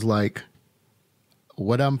everything. This is like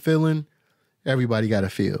what I'm feeling, everybody got to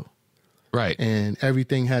feel. Right. And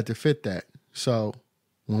everything had to fit that. So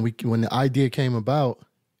when the idea came about,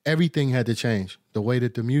 everything had to change. The way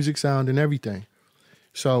that the music sound and everything.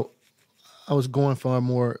 So I was going for a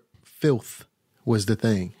more filth was the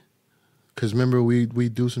thing. Because remember, we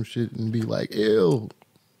do some shit and be like, ew.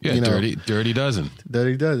 Yeah, you know, Dirty Dozen.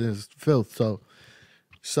 Dirty Dozen is filth.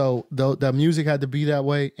 So the music had to be that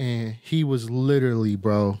way, and he was literally,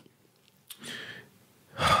 bro.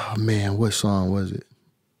 Oh, man, what song was it?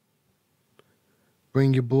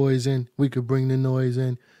 Bring your boys in. We could bring the noise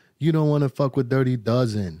in. You don't want to fuck with Dirty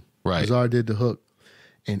Dozen. Right. Czar did the hook.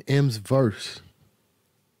 And M's verse,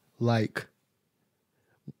 like,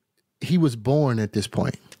 he was born at this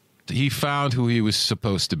point. He found who he was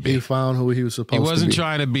supposed to be. He found who he was supposed to be. He wasn't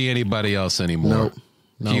trying to be anybody else anymore.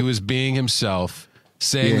 Nope. He was being himself,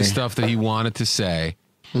 saying the stuff that he wanted to say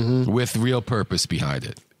with real purpose behind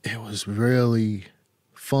it. It was really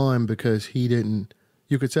fun because he didn't,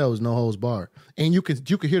 you could tell it was no holds bar. And you could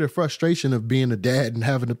hear the frustration of being a dad and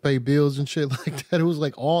having to pay bills and shit like that. It was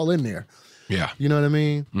like all in there. Yeah. You know what I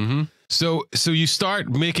mean? Mm-hmm. So you start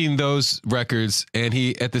making those records, and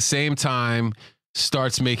he, at the same time,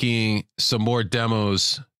 starts making some more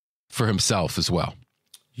demos for himself as well.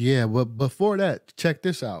 Yeah, but before that, check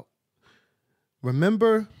this out.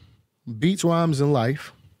 Remember Beats, Rhymes, and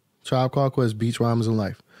Life? Tribe Called Quest, Beats, Rhymes, and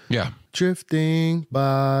Life. Yeah. Drifting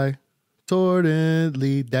by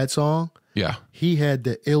Towardly, that song? Yeah. He had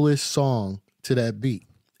the illest song to that beat.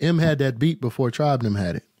 M had that beat before Tribe them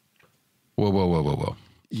had it. Whoa. Hold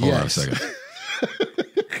on a second.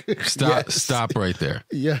 Stop right there.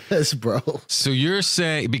 Yes, bro. So you're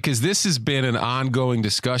saying, because this has been an ongoing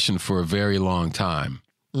discussion for a very long time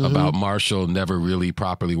about Marshall never really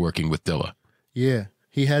properly working with Dilla. Yeah,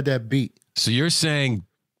 he had that beat. So you're saying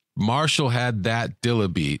Marshall had that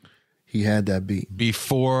Dilla beat. He had that beat.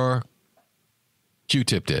 Before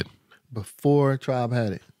Q-Tip did. Before Tribe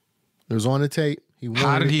had it. It was on the tape.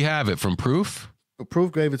 How did he have it? From Proof?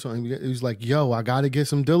 Proof gave it to him. He was like, yo, I got to get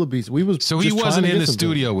some Dilla beats. So he wasn't in the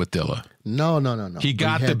studio with Dilla? No. He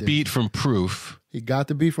got the beat from Proof. He got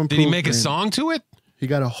the beat from Proof. Did he make a song to it? He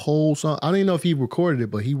got a whole song. I don't even know if he recorded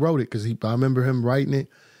it, but he wrote it because I remember him writing it.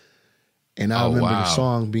 And I remember the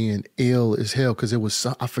song being ill as hell because it was,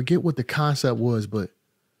 I forget what the concept was, but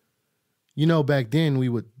you know, back then we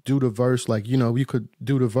would do the verse, like, you know, we could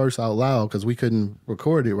do the verse out loud because we couldn't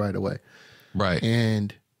record it right away. Right.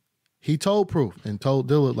 And he told Proof and told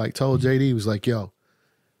Dilla, like told JD, he was like, yo,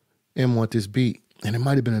 M want this beat. And it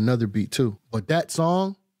might have been another beat too. But that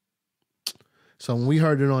song, so when we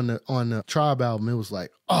heard it on the Tribe album, it was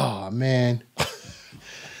like, oh man.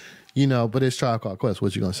 You know, but it's Tribe Called Quest.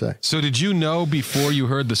 What you gonna say? So did you know before you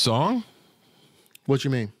heard the song? What you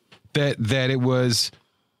mean? That it was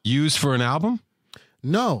used for an album?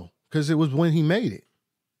 No, because it was when he made it.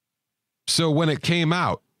 So when it came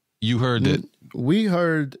out, you heard that? We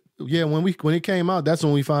heard, yeah, when it came out, that's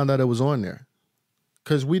when we found out it was on there.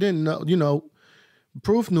 Because we didn't know, you know,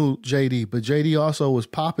 Proof knew JD, but JD also was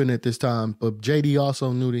popping at this time, but JD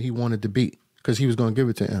also knew that he wanted the beat because he was going to give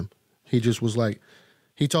it to him. He just was like,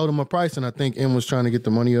 he told him a price, and I think M was trying to get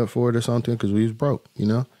the money up for it or something because we was broke, you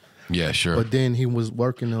know? Yeah, sure. But then he was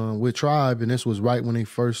working on with Tribe, and this was right when they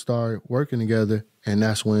first started working together, and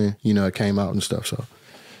that's when, you know, it came out and stuff. So,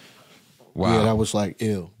 wow. Yeah, that was like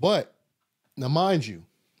ill. But now, mind you,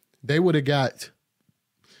 they would have got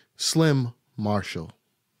Slim Marshall.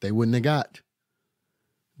 They wouldn't have got.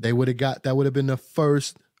 They would have got. That would have been the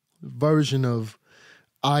first version of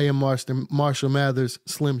I Am Marshall Mathers,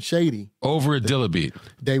 Slim Shady. Over a Dilla beat.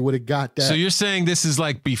 They would have got that. So you're saying this is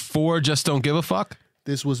like before Just Don't Give a Fuck?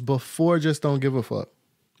 This was before Just Don't Give a Fuck.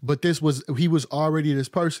 But he was already this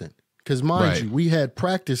person. Because mind you, we had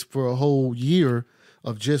practice for a whole year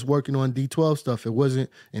of just working on D12 stuff. It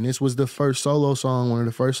wasn't, and this was the first solo song, one of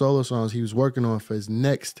the first solo songs he was working on for his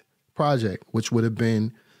next project, which would have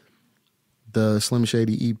been the Slim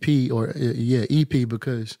Shady EP, or EP,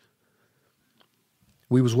 because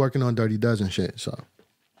we was working on Dirty Dozen shit. So,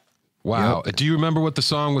 wow. Yep. Do you remember what the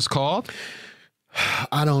song was called?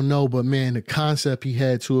 I don't know, but man, the concept he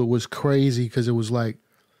had to it was crazy because it was like,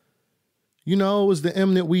 you know, it was the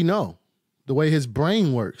M that we know, the way his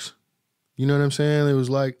brain works. You know what I'm saying? It was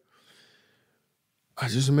like, I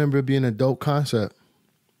just remember it being a dope concept.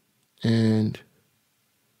 And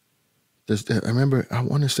I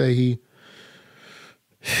want to say he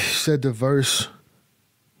said the verse,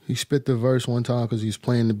 he spit the verse one time because he was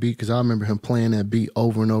playing the beat, because I remember him playing that beat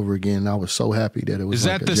over and over again. And I was so happy that it was. Is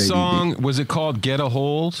like that a the JD song? beat. Was it called Get a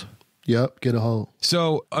Hold? Yep, Get a Hold.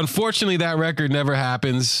 So unfortunately, that record never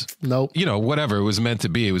happens. Nope. You know, whatever. It was meant to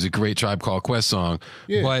be. It was a great Tribe Called Quest song.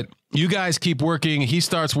 Yeah. But you guys keep working. He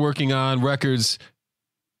starts working on records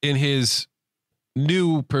in his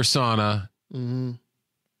new persona. Mm-hmm.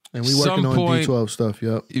 And we working on D12 stuff.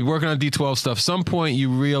 Yep. You're working on D12 stuff. Some point you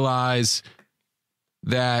realize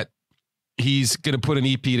that he's going to put an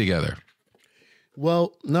EP together?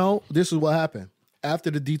 Well, no, this is what happened.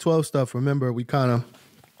 After the D12 stuff, remember, we kind of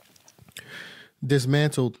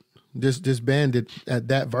dismantled, disbanded at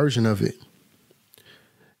that version of it.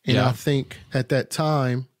 And Yeah. I think at that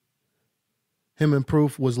time, him and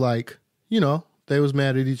Proof was like, you know, they was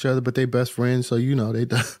mad at each other, but they best friends. So, you know,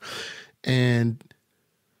 and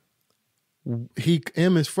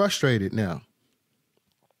M is frustrated now.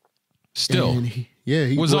 Still. And he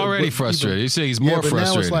was already frustrated. You say he's more but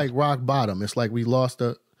frustrated. now it's like rock bottom. It's like we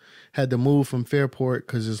had to move from Fairport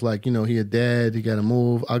because it's like, you know, he a dad, he got to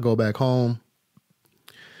move. I go back home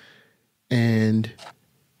and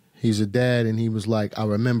he's a dad, and he was like, I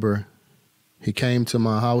remember he came to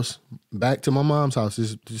my house, back to my mom's house.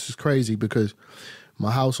 This is crazy because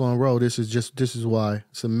my house on road, this is why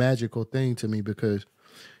it's a magical thing to me, because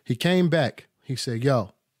he came back. He said,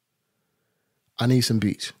 yo, I need some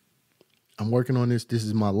beats. I'm working on this. This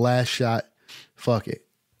is my last shot. Fuck it.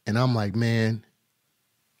 And I'm like, man,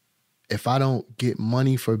 if I don't get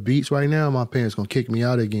money for beats right now, my parents gonna kick me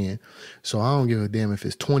out again. So I don't give a damn if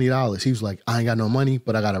it's $20. He was like, I ain't got no money,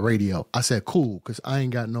 but I got a radio. I said, cool, because I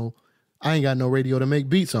ain't got no radio to make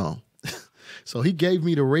beats on. So he gave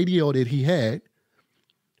me the radio that he had,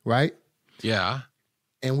 right? Yeah.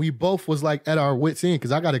 And we both was like at our wits' end,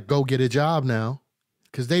 because I got to go get a job now,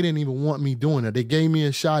 because they didn't even want me doing it. They gave me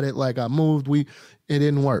a shot at, like, I moved. It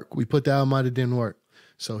didn't work. We put the album out, it didn't work.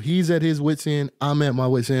 So he's at his wits' end. I'm at my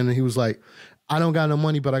wits' end. And he was like, I don't got no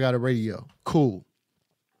money, but I got a radio. Cool.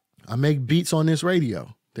 I make beats on this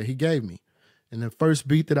radio that he gave me. And the first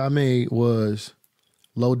beat that I made was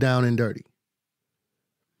Low Down and Dirty.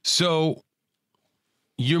 So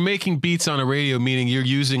you're making beats on a radio, meaning you're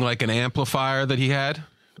using like an amplifier that he had?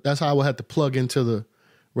 That's how I would have to plug into the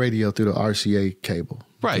radio through the RCA cable.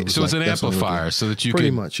 Right. So it's an amplifier so that you pretty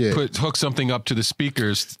can much, yeah. hook something up to the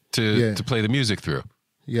speakers to play the music through.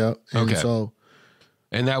 Yeah. And Okay. so,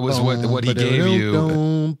 and that was what he gave you.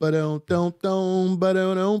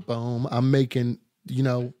 I'm making, you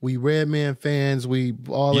know, we Redman fans, we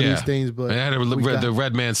all of these things, but I had the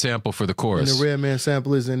Redman sample for the chorus. And the Redman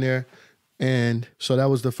sample is in there. And so that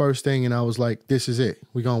was the first thing, and I was like, this is it.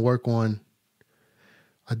 We're gonna work on.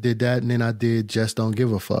 I did that, and then I did Just Don't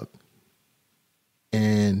Give a Fuck.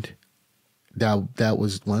 And that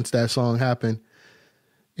was, once that song happened,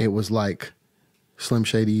 it was like Slim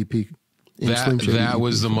Shady EP. That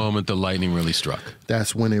was the moment the lightning really struck.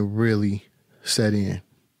 That's when it really set in.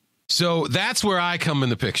 So that's where I come in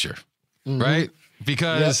the picture, right?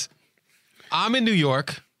 Because I'm in New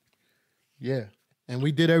York. Yeah. And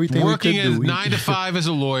we did everything working we could do. 9 to 5 as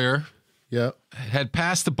a lawyer. Yep. Had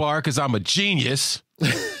passed the bar because I'm a genius.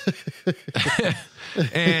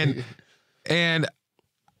 and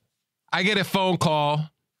I get a phone call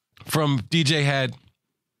from DJ Head,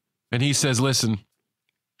 and he says, listen,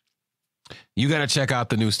 you got to check out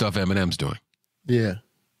the new stuff Eminem's doing. Yeah.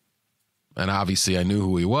 And obviously I knew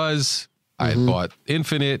who he was. I had bought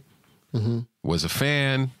Infinite, was a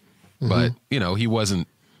fan, but, you know, he wasn't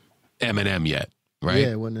Eminem yet, right?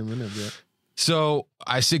 Yeah, it wasn't Eminem yet. So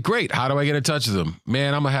I said, great. How do I get in touch with him?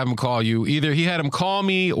 Man, I'm going to have him call you. Either he had him call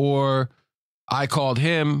me or I called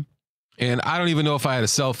him. And I don't even know if I had a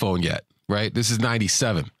cell phone yet, right? This is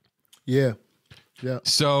 97. Yeah. Yeah.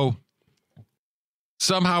 So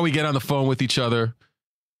somehow we get on the phone with each other.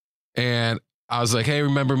 And I was like, hey,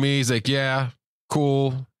 remember me? He's like, yeah,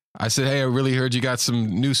 cool. I said, hey, I really heard you got some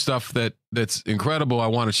new stuff that's incredible. I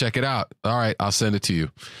want to check it out. All right, I'll send it to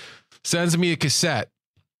you. Sends me a cassette,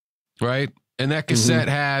 right? And that cassette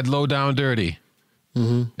had Low Down Dirty.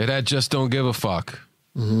 It had Just Don't Give a Fuck.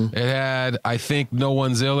 It had, I think, No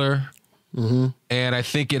One's Iller. And I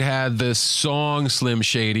think it had the song Slim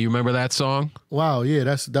Shady. You remember that song? Wow, yeah,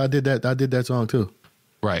 I did that song too.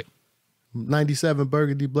 Right. 97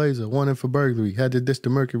 Burgundy Blazer, wanted for burglary, had to dish the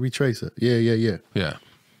Mercury Tracer. Yeah. Yeah.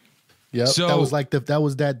 Yep. So that was like that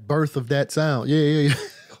was that birth of that sound. Yeah.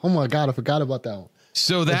 Oh my God, I forgot about that one.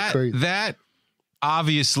 So that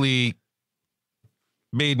obviously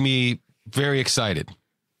made me very excited.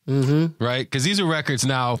 Right? Because these are records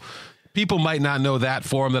now. People might not know that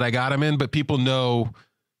form that I got them in, but people know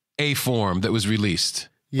a form that was released.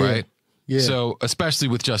 Yeah. Right? Yeah. So especially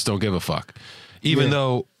with Just Don't Give a Fuck. Even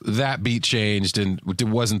though that beat changed and it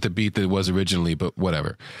wasn't the beat that it was originally, but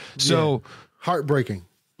whatever. So heartbreaking.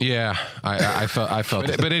 Yeah, I felt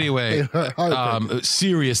that. But anyway,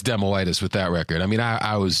 serious demoitis with that record. I mean,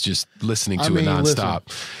 I was just listening to it nonstop.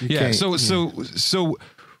 So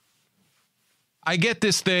I get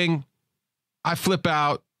this thing, I flip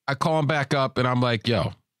out, I call him back up, and I'm like,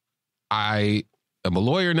 yo, I am a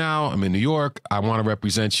lawyer now. I'm in New York. I want to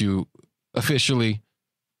represent you officially.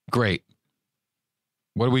 Great.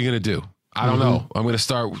 What are we going to do? I don't know. I'm going to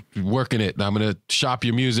start working it. And I'm going to shop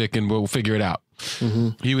your music and we'll figure it out.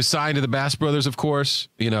 He was signed to the Bass Brothers, of course.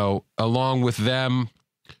 You know, along with them,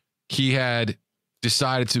 he had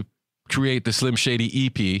decided to create the Slim Shady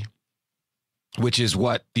EP, which is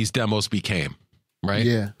what these demos became, right?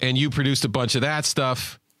 Yeah. And you produced a bunch of that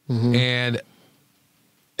stuff, and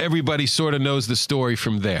everybody sort of knows the story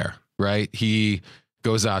from there, right? He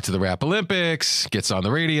goes out to the Rap Olympics, gets on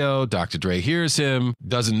the radio, Dr. Dre hears him,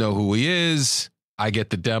 doesn't know who he is. I get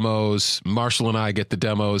the demos. Marshall and I get the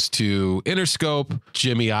demos to Interscope.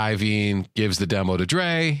 Jimmy Iovine gives the demo to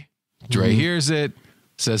Dre. Dre hears it,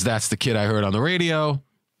 says, that's the kid I heard on the radio.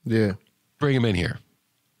 Yeah. Bring him in here.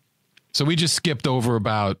 So we just skipped over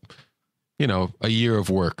about, you know, a year of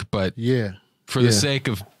work. But Yeah. for the sake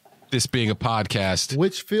of this being a podcast.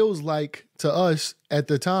 Which feels like, to us at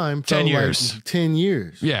the time, 10 felt years. Like 10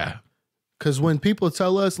 years. Yeah. Because when people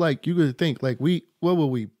tell us, like, you could think, like, what were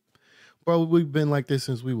we? Bro, we've been like this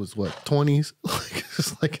since we was, what, 20s?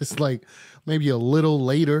 It's like maybe a little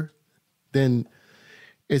later than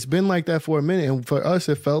it's been like that for a minute. And for us,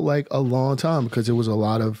 it felt like a long time because it was a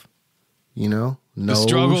lot of, you know, the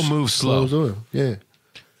struggle moves slow. Yeah.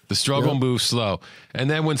 The struggle moves slow. And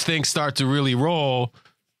then when things start to really roll,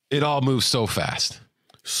 it all moves so fast.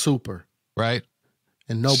 Super. Right?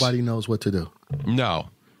 And nobody knows what to do. No,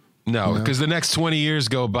 because the next 20 years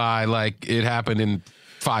go by like it happened in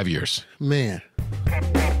 5 years. Man.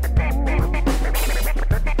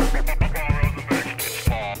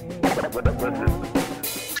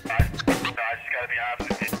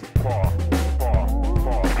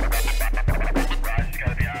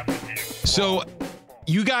 So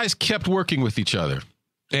you guys kept working with each other,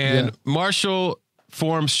 and Marshall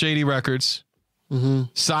forms Shady Records,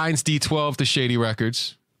 signs D12 to Shady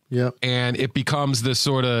Records. Yep. And it becomes the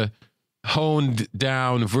sort of honed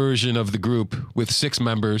down version of the group with 6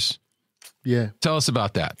 members. Yeah. Tell us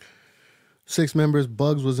about that. 6 members.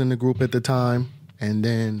 Bugs was in the group at the time. And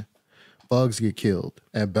then Bugs get killed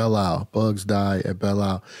at Belle Isle. Bugs die at Belle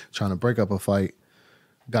Isle trying to break up a fight.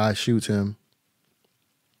 Guy shoots him.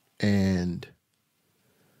 And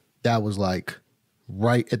that was like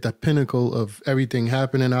right at the pinnacle of everything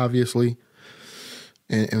happening, obviously.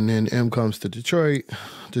 And then M comes to Detroit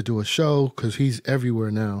to do a show because he's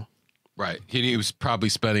everywhere now. Right. He was probably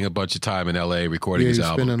spending a bunch of time in L.A. recording his he's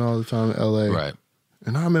album. spending all the time in L.A. Right.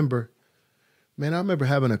 And I remember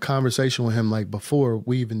having a conversation with him like before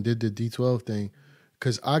we even did the D12 thing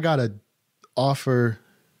because I got an offer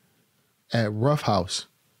at Rough House.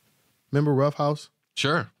 Remember Rough House?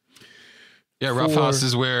 Sure. Yeah, Rough House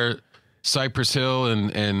is where Cypress Hill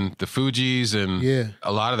and the Fugees and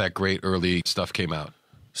a lot of that great early stuff came out.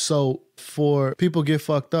 So for People Get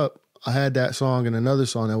Fucked Up, I had that song and another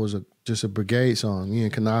song that was just a Brigade song, me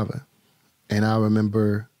and Kanava. And I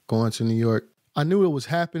remember going to New York. I knew it was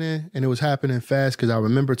happening, and it was happening fast because I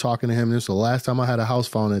remember talking to him. This was the last time I had a house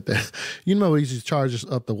phone at that. You know, he used to charge us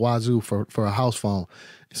up the wazoo for a house phone.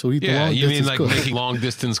 So he you mean like making long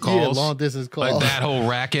distance calls? Yeah, long distance calls. Like that whole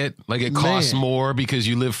racket? Like it costs more because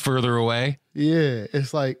you live further away? Yeah,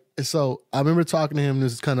 it's like, so I remember talking to him.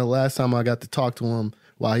 This is kind of the last time I got to talk to him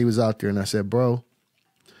while he was out there. And I said, bro,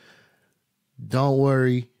 don't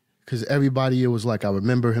worry. Because everybody, it was like, I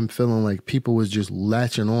remember him feeling like people was just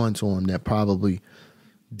latching on to him that probably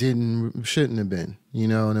shouldn't have been, you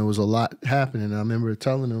know, and there was a lot happening. And I remember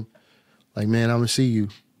telling him, like, man, I'm going to see you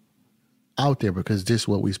out there because this is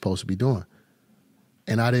what we're supposed to be doing.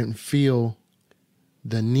 And I didn't feel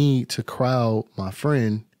the need to crowd my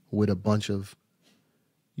friend with a bunch of,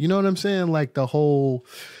 you know what I'm saying? Like the whole,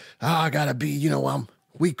 I got to be, you know,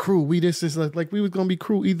 we crew, we this is like we was going to be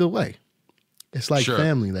crew either way. It's like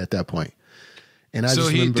family at that point. And I so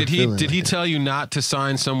just did he tell you not to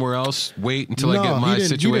sign somewhere else? Wait until I get my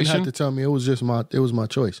situation? He didn't have to tell me. It was my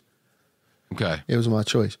choice. Okay. It was my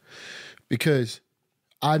choice. Because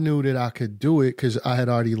I knew that I could do it because I had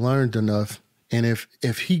already learned enough. And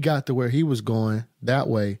if he got to where he was going that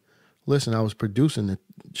way, listen, I was producing the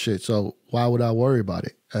shit. So why would I worry about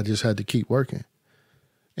it? I just had to keep working.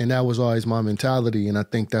 And that was always my mentality. And I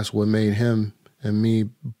think that's what made him and me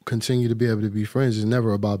continue to be able to be friends. It's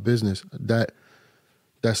never about business.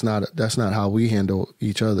 That's not how we handle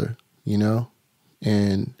each other, you know?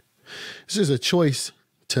 And it's just a choice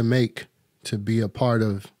to make to be a part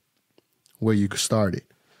of where you started.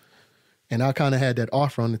 And I kind of had that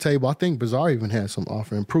offer on the table. I think Bizarre even had some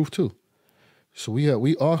offer and Proof too. So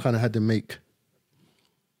we all kind of had to make,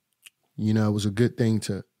 you know, it was a good thing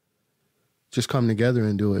to just come together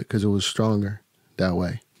and do it because it was stronger that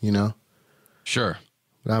way, you know? Sure.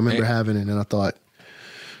 But I remember having it and I thought,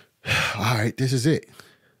 all right, this is it.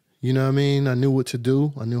 You know what I mean? I knew what to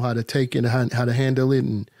do. I knew how to take it, how to handle it,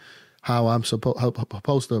 and how I'm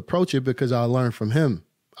supposed to approach it because I learned from him.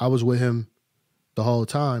 I was with him the whole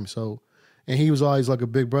time. So, and he was always like a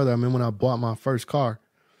big brother. I mean, when I bought my first car,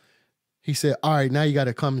 he said, all right, now you got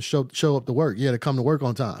to come and show up to work. You got to come to work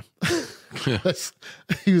on time.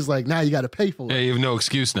 He was like, now you got to pay for it. Yeah, you have no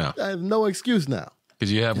excuse now. I have no excuse now.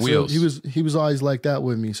 Because you have So wheels. he was always like that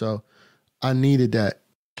with me. So I needed that.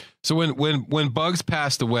 So when Bugs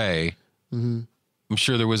passed away, I'm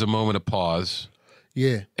sure there was a moment of pause.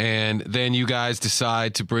 Yeah. And then you guys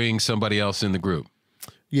decide to bring somebody else in the group.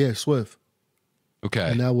 Yeah, Swift.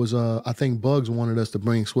 Okay. And that was, I think Bugs wanted us to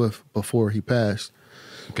bring Swift before he passed.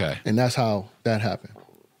 Okay. And that's how that happened.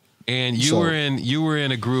 And you were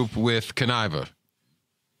in a group with Conniva.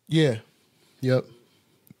 Yeah. Yep.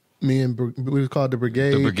 Me and we was called the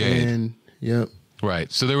Brigade. The Brigade. And yep.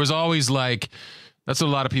 Right. So there was always like, that's what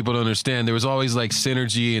a lot of people don't understand. There was always like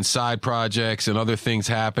synergy and side projects and other things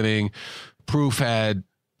happening. Proof had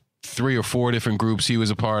 3 or 4 different groups he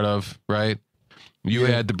was a part of, right? You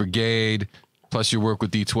had the Brigade, plus your work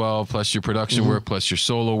with D12, plus your production work, plus your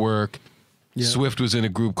solo work. Yeah. Swift was in a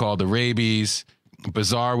group called the Rabies.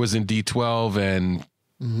 Bizarre was in D12 and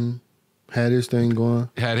had his thing going.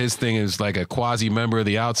 Had his thing as like a quasi member of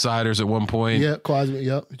the Outsiders at one point. Yeah, quasi.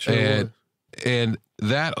 Yep. Sure and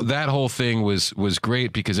that whole thing was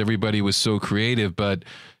great because everybody was so creative. But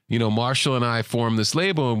you know, Marshall and I formed this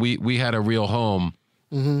label, and we had a real home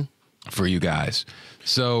for you guys.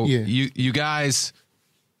 So you guys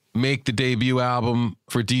make the debut album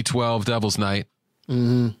for D12, Devil's Night,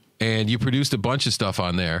 and you produced a bunch of stuff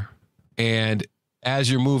on there. And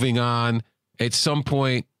as you're moving on, at some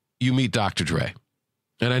point you meet Dr. Dre,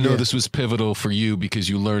 and I know this was pivotal for you because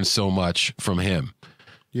you learned so much from him.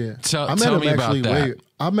 Yeah, tell me about that.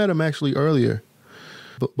 I met him actually earlier,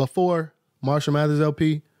 but before Marshall Mathers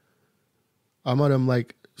LP. I met him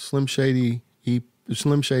like Slim Shady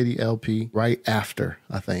LP right after,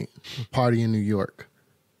 I think, Party in New York.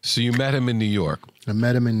 So you met him in New York? I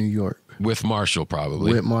met him in New York. With Marshall,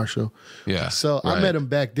 probably. With Marshall. Yeah. So I met him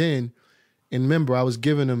back then, and remember, I was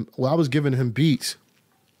giving him beats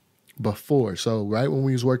before. So right when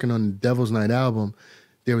we was working on the Devil's Night album,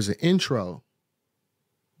 there was an intro.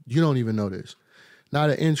 You don't even know this.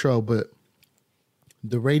 Not an intro, but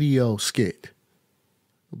the radio skit.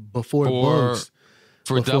 Before Bugs.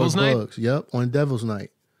 For Devil's Night? Yep, on Devil's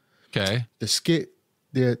Night. Okay. The skit,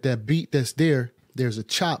 that beat that's there, there's a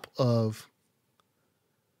chop that's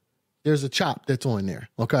on there,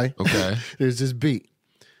 okay? Okay. There's this beat.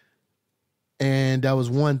 And that was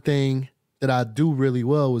one thing that I do really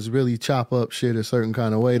well was really chop up shit a certain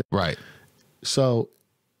kind of way. Right. So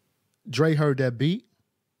Dre heard that beat,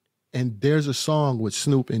 and there's a song with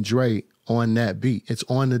Snoop and Dre on that beat. It's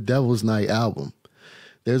on the Devil's Night album.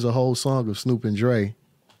 There's a whole song of Snoop and Dre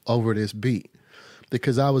over this beat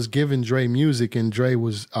because I was giving Dre music and Dre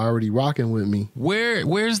was already rocking with me.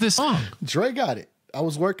 Where's this song? Dre got it. I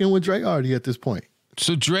was working with Dre already at this point.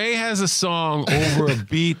 So Dre has a song over a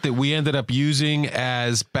beat that we ended up using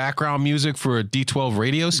as background music for a D12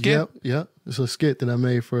 radio skit? Yep. It's a skit that I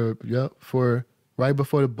made for right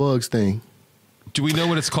before the Bugs thing. Do we know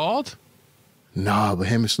what it's called? Nah, but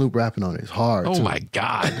him and Snoop rapping on it is hard. Oh, too. my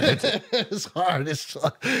God. It's hard. We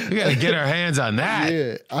got to get our hands on that.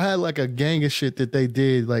 Yeah. I had like a gang of shit that they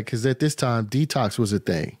did, like, because at this time, Detox was a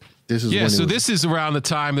thing. This is around the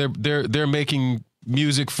time they're making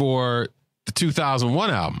music for the 2001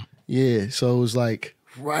 album. Yeah. So it was like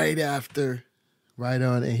right after, right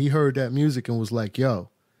on. And he heard that music and was like, yo,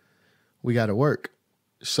 we got to work.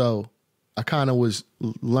 So I kind of was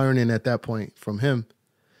learning at that point from him.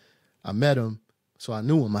 I met him, so I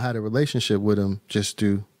knew him. I had a relationship with him just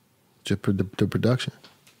the production.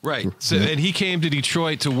 Right. So, and he came to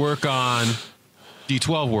Detroit to work on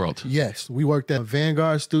D12 World. Yes. We worked at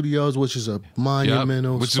Vanguard Studios, which is a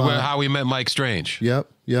monumental Which spot. is how we met Mike Strange. Yep.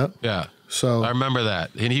 Yeah. So I remember that.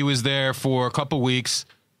 And he was there for a couple weeks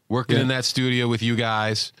working in that studio with you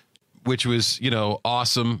guys, which was,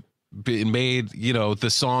 awesome. It made, the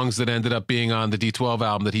songs that ended up being on the D12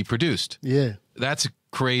 album that he produced. Yeah. That's a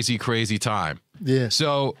crazy, crazy time. Yeah.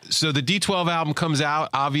 So the D12 album comes out,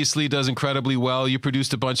 obviously does incredibly well. You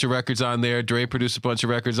produced a bunch of records on there. Dre produced a bunch of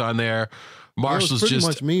records on there. Marshall's pretty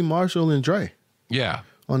much me, Marshall, and Dre. Yeah.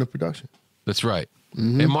 On the production. That's right.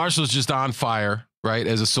 And Marshall's just on fire, right,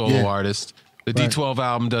 as a solo artist. The D12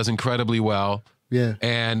 album does incredibly well. Yeah.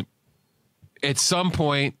 And at some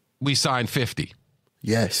point, we signed 50.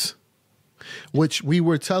 Yes. Which we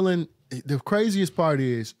were telling, the craziest part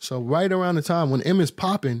is, so right around the time when M is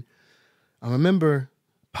popping, I remember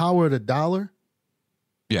Power of the Dollar.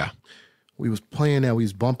 Yeah. we was playing that, we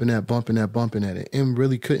was bumping that. And M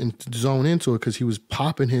really couldn't zone into it because he was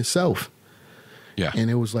popping himself. Yeah. And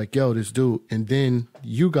it was like, yo, this dude. And then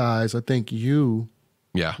you guys, I think you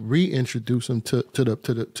reintroduced him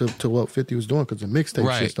to what 50 was doing, because the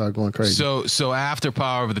mixtape shit started going crazy. So after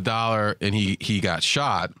Power of the Dollar and he got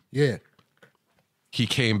shot, he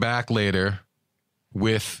came back later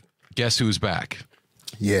with Guess Who's Back.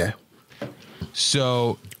 Yeah.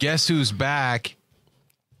 So Guess Who's Back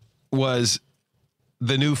was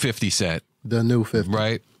the new 50 Cent. The new 50.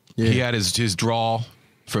 Right? Yeah. He had his drawl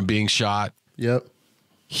from being shot. Yep.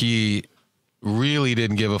 He really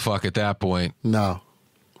didn't give a fuck at that point. No.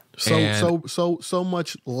 So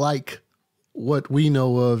much like what we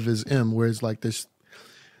know of as M, where it's like this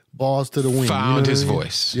balls to the wind. Found his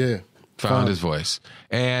voice. Yeah. Found his voice.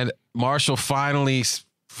 And Marshall finally,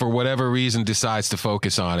 for whatever reason, decides to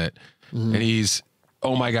focus on it. And he's,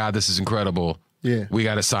 oh my God, this is incredible. Yeah. We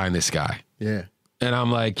got to sign this guy. Yeah. And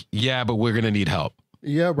I'm like, yeah, but we're going to need help.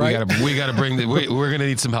 Yeah, right. We got to bring we're going to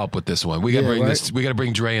need some help with this one. We got to bring this. We got to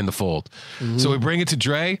bring Dre in the fold. So we bring it to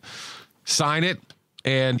Dre, sign it,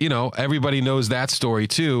 and everybody knows that story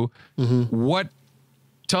too.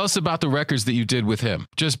 Tell us about the records that you did with him,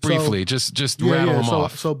 just briefly. Just rattle them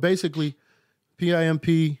off. So basically,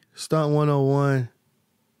 PIMP, Stunt 101.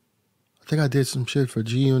 I think I did some shit for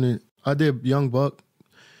G Unit. I did Young Buck.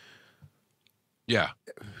 Yeah.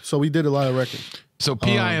 So we did a lot of records. So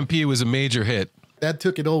PIMP was a major hit. That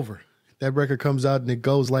took it over. That record comes out and it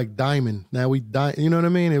goes like diamond. Now we die. You know what I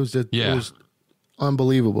mean? It was just it was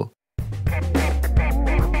unbelievable.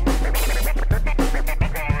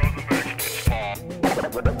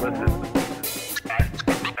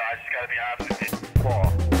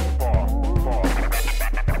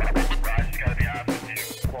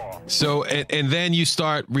 So, and then you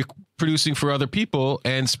start producing for other people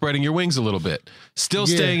and spreading your wings a little bit. Still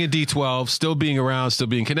staying in D12, still being around, still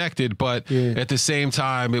being connected. But at the same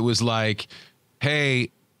time, it was like, hey,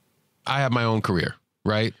 I have my own career,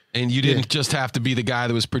 right? And you didn't just have to be the guy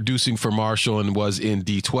that was producing for Marshall and was in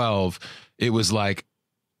D12. It was like,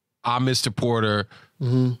 I'm Mr. Porter.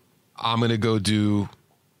 I'm going to go do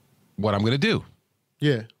what I'm going to do.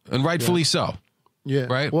 Yeah. And rightfully so. Yeah.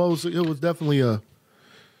 Right? Well, it was definitely a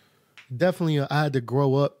I had to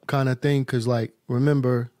grow up kind of thing, because like,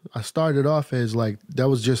 remember, I started off as like, that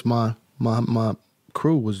was just my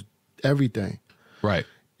crew was everything. Right.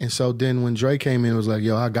 And so then when Dre came in, it was like,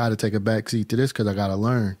 yo, I got to take a backseat to this because I got to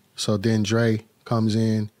learn. So then Dre comes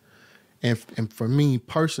in, and for me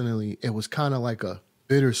personally, it was kind of like a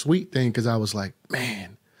bittersweet thing, because I was like,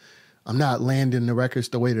 man, I'm not landing the records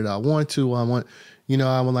the way that I want to.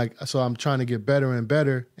 So I'm trying to get better and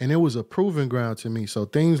better. And it was a proving ground to me. So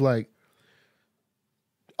things like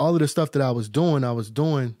all of the stuff that I was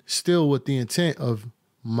doing still with the intent of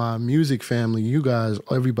my music family, you guys,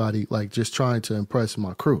 everybody, like just trying to impress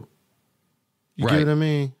my crew. You get what I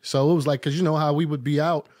mean? So it was like, because you know how we would be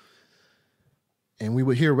out and we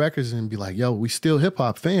would hear records and be like, yo, we still hip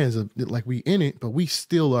hop fans. Like we in it, but we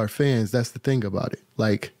still are fans. That's the thing about it.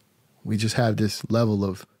 Like we just have this level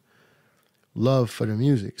of love for the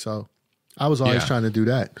music. So I was always trying to do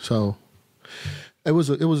that. So it was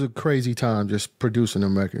a crazy time just producing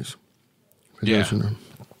them records. Them.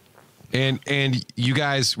 And you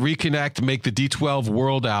guys reconnect, make the D12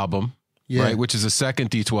 World album, right? Which is a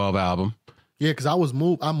second D12 album. Yeah, because I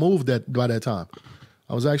moved by that time.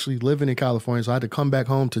 I was actually living in California, so I had to come back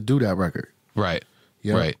home to do that record. Right.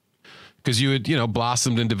 Yeah. Right. Because you had,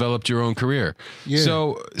 blossomed and developed your own career. Yeah.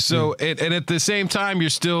 So, and at the same time,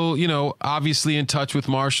 you're still, obviously in touch with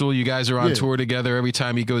Marshall. You guys are on tour together. Every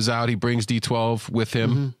time he goes out, he brings D12 with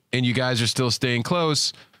him, and you guys are still staying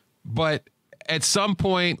close. But at some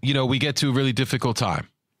point, we get to a really difficult time.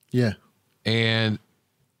 Yeah. And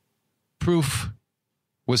Proof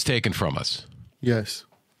was taken from us. Yes.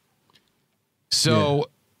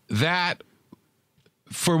 So that,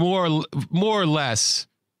 for more or less,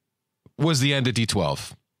 was the end of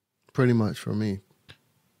D12. Pretty much for me.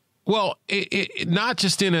 Well, it not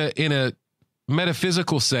just in a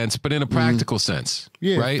metaphysical sense, but in a practical sense.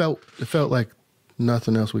 Yeah, right? It felt like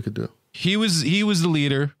nothing else we could do. He was the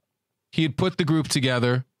leader. He had put the group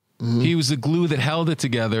together. He was the glue that held it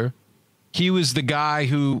together. He was the guy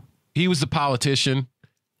he was the politician.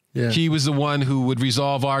 Yeah. He was the one who would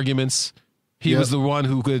resolve arguments. He was the one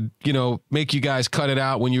who could, make you guys cut it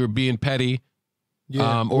out when you were being petty.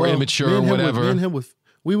 Yeah. Or immature or whatever. Me and him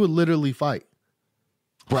we would literally fight.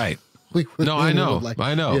 Right. I know.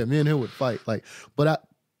 I know. Yeah, me and him would fight. But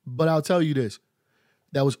I'll tell you this.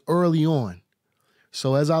 That was early on.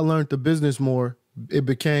 So as I learned the business more,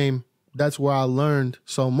 that's where I learned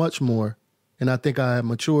so much more. And I think I had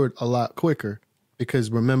matured a lot quicker because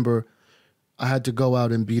remember, I had to go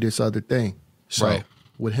out and be this other thing. So Right.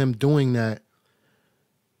 with him doing that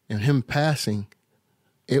and him passing,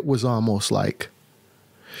 it was almost like,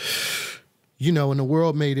 you know, and the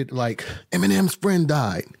world made it like Eminem's friend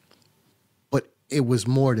died. But it was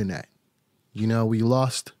more than that. You know, we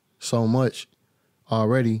lost so much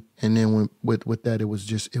already. And then when, with that, it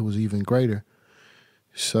was even greater.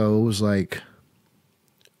 So it was like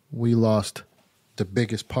we lost the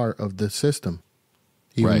biggest part of the system,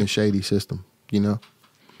 even the shady system, you know?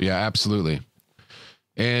 Yeah, absolutely.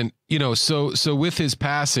 And, you know, so with his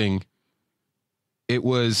passing, it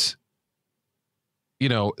was, you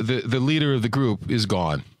know, the leader of the group is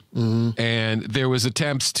gone. Mm-hmm. And there was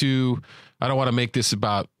attempts to, I don't want to make this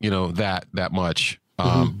about, you know, that much,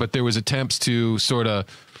 but there was attempts to sort of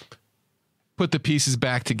put the pieces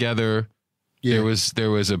back together. Yeah.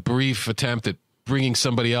 There was a brief attempt at bringing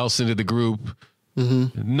somebody else into the group.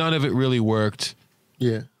 Mm-hmm. None of it really worked.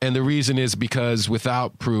 Yeah. And the reason is because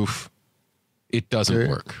without proof, it doesn't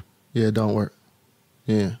work. Yeah, it don't work.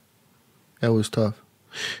 Yeah. That was tough.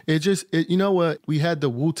 You know what? We had the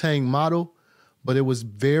Wu-Tang model, but it was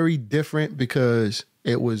very different because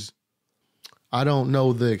it was, I don't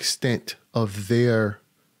know the extent of their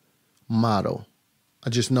model. I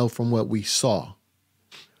just know from what we saw.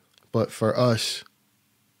 But for us,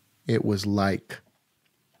 it was like,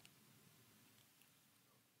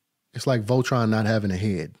 it's like Voltron not having a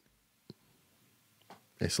head.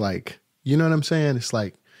 It's like, you know what I'm saying? It's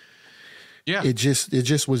like, yeah, it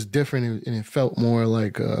just was different, and it felt more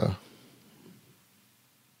like a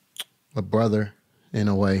brother in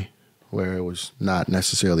a way, where it was not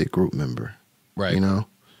necessarily a group member, right? You know,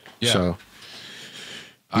 yeah. So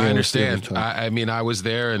I understand. I mean, I was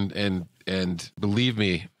there, and believe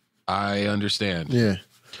me, I understand. Yeah,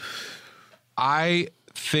 I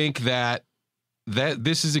think that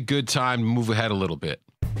this is a good time to move ahead a little bit.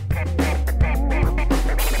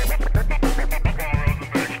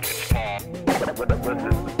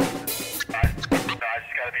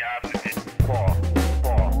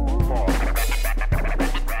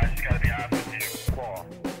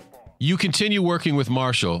 You continue working with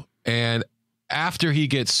Marshall, and after he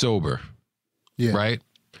gets sober, right,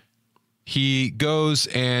 he goes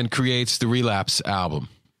and creates the Relapse album.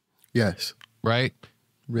 Yes. Right?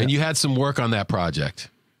 Yeah. And you had some work on that project.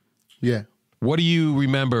 Yeah. What do you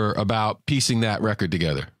remember about piecing that record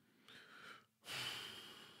together?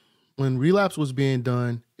 When Relapse was being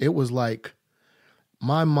done, it was like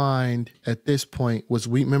my mind at this point was,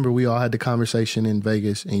 we all had the conversation in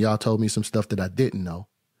Vegas, and y'all told me some stuff that I didn't know.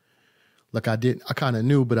 Like I kind of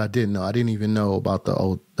knew, but I didn't know. I didn't even know about the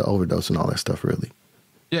overdose and all that stuff, really.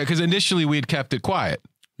 Yeah, because initially we had kept it quiet.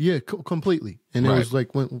 Yeah, completely. And it was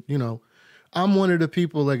like, when, you know, I'm one of the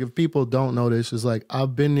people, like, if people don't know this, is like,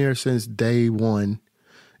 I've been there since day one,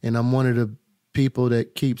 and I'm one of the people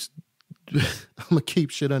that keeps, I'm going to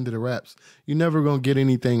keep shit under the wraps. You're never going to get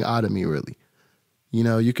anything out of me, really. You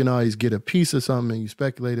know, you can always get a piece of something and you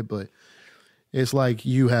speculate it, but it's like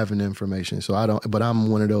you having information. So but I'm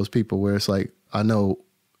one of those people where it's like, I know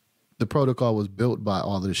the protocol was built by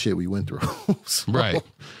all of the shit we went through. So, right.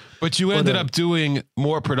 But you ended up doing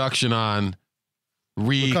more production on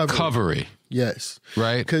Recovery. Yes.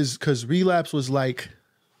 Right. Because Relapse was like,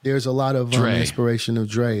 there's a lot of inspiration of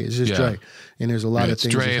Dre. It's just Dre. And there's a lot of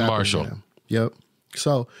things. Dre and Marshall. Yep.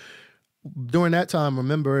 So during that time,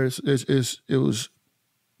 remember, it was,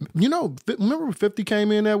 you know, remember when 50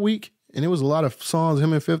 came in that week? And it was a lot of songs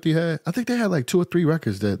him and 50 had. I think they had like 2 or 3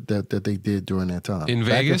 records that they did during that time. In Back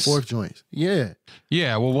Vegas? and forth joints. Yeah.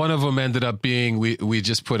 Yeah. Well, one of them ended up being, we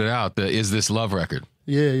just put it out, the Is This Love record.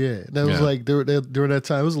 Yeah. That was like during that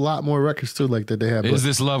time. It was a lot more records too, like that they had. Is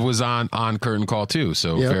This Love was on Curtain Call too.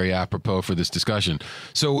 So very apropos for this discussion.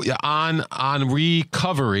 So on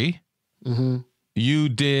Recovery, you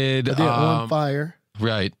did. I did On Fire.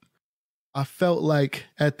 Right. I felt like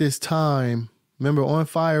at this time, remember, On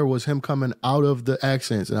Fire was him coming out of the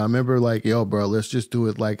accents. And I remember like, yo, bro, let's just do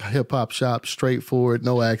it like hip-hop shop, straightforward,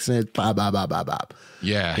 no accent, bop, bop, bop, bop, bop.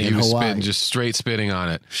 Yeah, he was spitting, just straight spitting on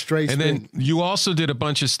it. Straight spitting. And then you also did a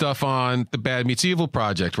bunch of stuff on the Bad Meets Evil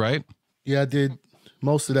project, right? Yeah, I did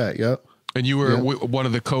most of that, yep. And you were one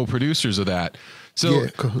of the co-producers of that. So,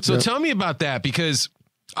 tell me about that, because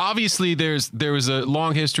obviously there was a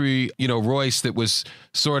long history, you know, Royce, that was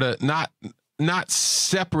sort of not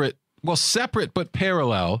separate, well, separate but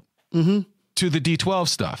parallel to the D12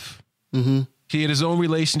 stuff. He had his own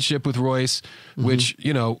relationship with Royce, which,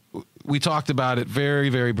 you know, we talked about it very,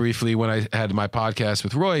 very briefly when I had my podcast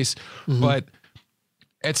with Royce. But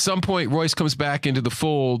at some point, Royce comes back into the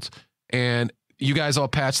fold, and you guys all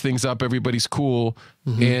patch things up. Everybody's cool.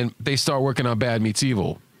 And they start working on Bad Meets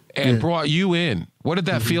Evil and brought you in. What did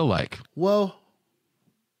that feel like? Well,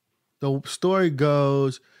 the story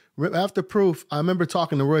goes, after Proof, I remember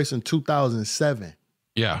talking to Royce in 2007.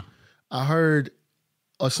 Yeah. I heard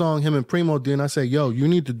a song him and Primo did, and I said, yo, you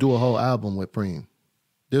need to do a whole album with Preem.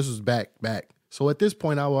 This was back. So at this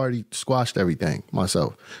point, I already squashed everything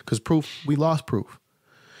myself because Proof, we lost Proof.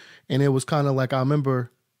 And it was kind of like, I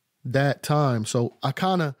remember that time. So I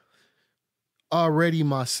kind of already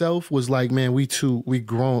myself was like, man, we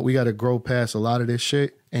got to grow past a lot of this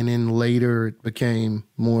shit. And then later it became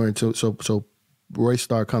more into, so Royce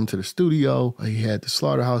started coming to the studio. He had the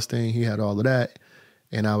Slaughterhouse thing. He had all of that.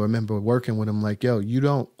 And I remember working with him like, yo,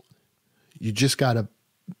 you just got to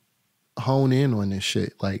hone in on this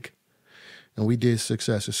shit. Like, and we did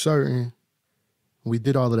Success is Certain. We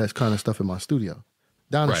did all of that kind of stuff in my studio.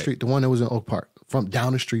 Down the street, the one that was in Oak Park, from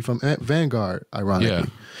down the street from Vanguard,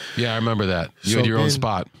 ironically. Yeah, I remember that. You had your own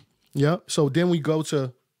spot. Yeah. So then we went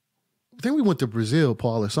to Brazil,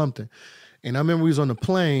 Paul, or something. And I remember we was on the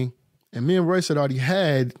plane, and me and Royce had already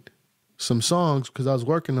had some songs because I was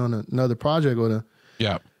working on another project with him.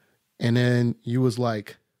 Yeah. And then you was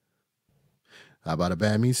like, how about a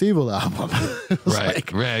Bad Meets Evil album?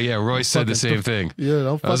 Right. Yeah. Royce said the same thing.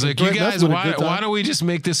 Yeah. I was like, you guys, why don't we just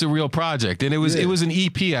make this a real project? And it was an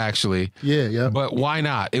EP actually. Yeah. But why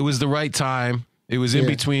not? It was the right time. It was in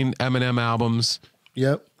between Eminem albums.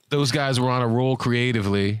 Yep. Those guys were on a roll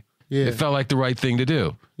creatively. Yeah. It felt like the right thing to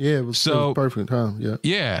do. Yeah, it was perfect time. Yeah.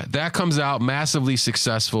 Yeah. That comes out massively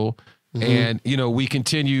successful. And, we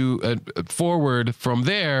continue forward from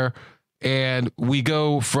there, and we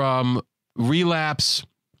go from Relapse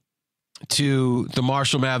to the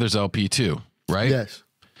Marshall Mathers LP too, right? Yes.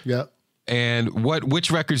 Yep. And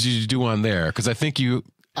which records did you do on there? Because I think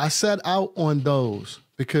I set out on those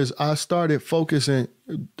because I started focusing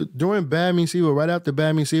during Bad Meets Evil, right after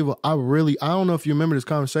Bad Meets Evil. I don't know if you remember this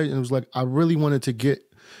conversation. It was like, I really wanted to get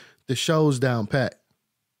the shows down pat.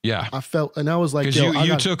 Yeah. I felt, and I was like, because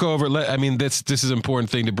you took over. I mean, this is an important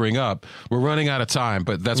thing to bring up. We're running out of time,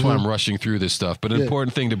 but that's why I'm rushing through this stuff. But an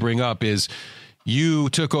important thing to bring up is you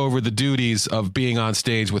took over the duties of being on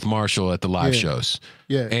stage with Marshall at the live shows.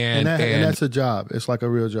 Yeah. And that's a job. It's like a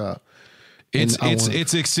real job. It's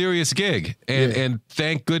a serious gig. And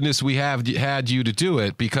thank goodness we had you to do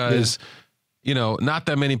it because, not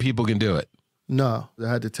that many people can do it. No, I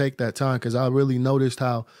had to take that time because I really noticed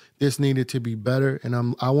how this needed to be better,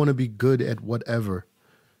 and I want to be good at whatever.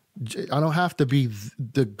 I don't have to be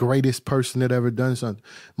the greatest person that ever done something.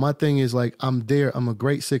 My thing is like I'm there. I'm a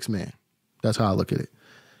great six man. That's how I look at it.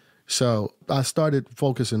 So I started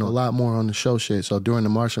focusing a lot more on the show shit. So during the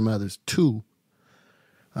Marshall Mathers 2,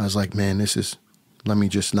 I was like, man, let me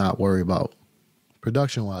just not worry about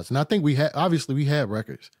production wise. And I think we had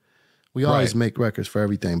records. We always make records for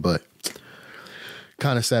everything, but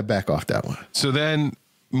kind of sat back off that one. So then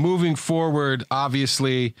moving forward,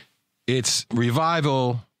 obviously it's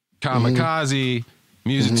Revival, Kamikaze,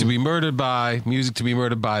 Music to be Murdered By, Music to be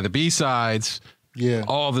Murdered By, the B-sides,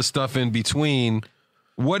 all the stuff in between.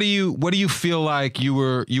 What do you feel like you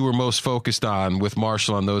were most focused on with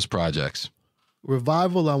Marshall on those projects?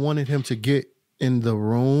 Revival, I wanted him to get in the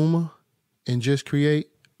room and just create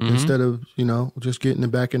instead of, just getting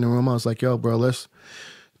back in the room. I was like, yo, bro,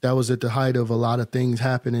 that was at the height of a lot of things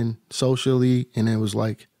happening socially. And it was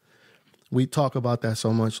like, we talk about that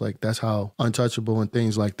so much. Like, that's how Untouchable and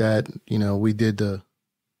things like that, we did the...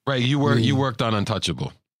 Right, you worked on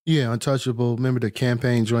Untouchable. Yeah, Untouchable. Remember the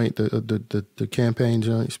campaign joint, the campaign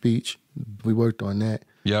joint speech? We worked on that.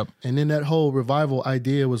 Yep. And then that whole Revival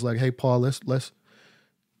idea was like, hey, Paul, let's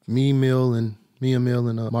Mia Mill and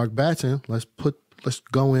Mark Batson, let us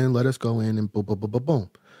go in and boom, boom, boom, boom, boom.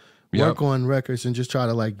 Work on records and just try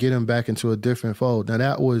to like get them back into a different fold. Now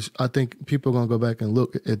that was, I think people are going to go back and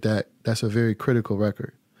look at that. That's a very critical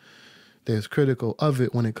record. There's critical of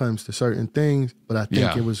it when it comes to certain things, but I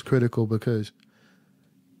think it was critical because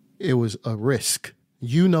it was a risk.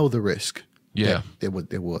 The risk. Yeah. It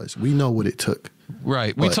was. We know what it took.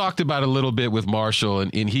 Right. We talked about it a little bit with Marshall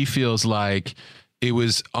and he feels like it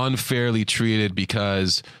was unfairly treated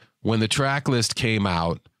because when the track list came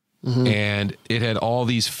out, and it had all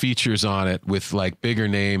these features on it with like bigger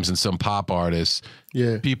names and some pop artists.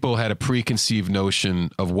 Yeah. People had a preconceived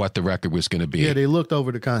notion of what the record was going to be. Yeah, they looked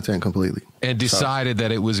over the content completely. And decided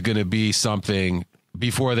that it was going to be something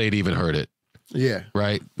before they'd even heard it. Yeah.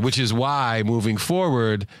 Right? Which is why moving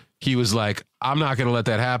forward, he was like, I'm not going to let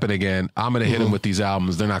that happen again. I'm going to hit them with these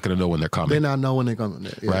albums. They're not going to know when they're coming. They're not know when they're coming.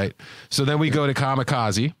 Right? So then we go to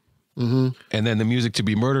Kamikaze. and then the Music to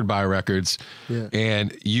Be Murdered By records. Yeah.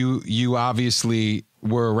 And you obviously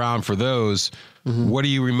were around for those. What do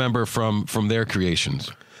you remember from their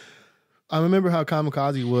creations? I remember how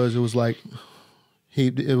Kamikaze was. It was like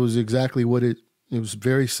it was exactly what it was,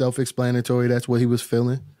 very self-explanatory. That's what he was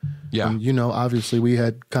feeling. Yeah. And, you know, obviously we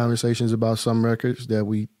had conversations about some records that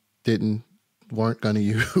we weren't going to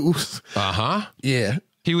use. Yeah.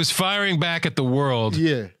 He was firing back at the world.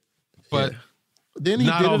 Yeah. But then he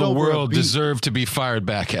not did all it the over world a beat. deserved to be fired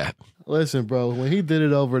back at. Listen, bro, when he did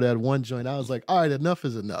it over that one joint, I was like, all right, enough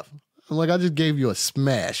is enough. I'm like, I just gave you a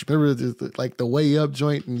smash. Remember, like the Way Up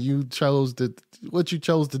joint, and what you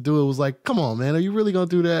chose to do. It was like, come on, man, are you really gonna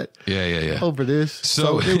do that? Yeah. Over this.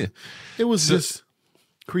 So it was just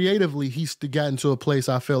creatively, he's gotten to a place.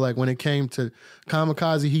 I feel like when it came to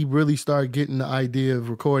Kamikaze, he really started getting the idea of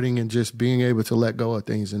recording and just being able to let go of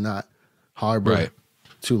things and not harbor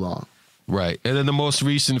too long. Right. And then the most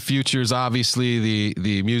recent futures, obviously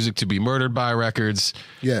the Music to Be Murdered By records.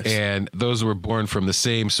 Yes. And those were born from the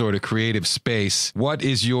same sort of creative space. What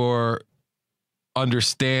is your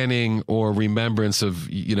understanding or remembrance of,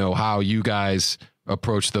 you know, how you guys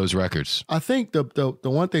approach those records? I think the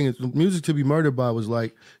one thing is Music to Be Murdered By was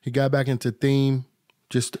like he got back into theme,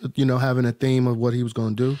 just, you know, having a theme of what he was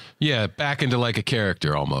going to do. Yeah, back into like a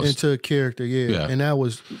character almost. Into a character, yeah. And that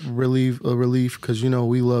was a relief because, you know,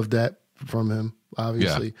 we love that from him,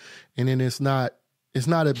 obviously. Yeah. And then it's not as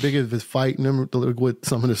big of a fight. Remember with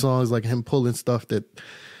some of the songs, like him pulling stuff that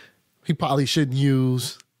he probably shouldn't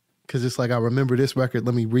use. Because it's like, I remember this record,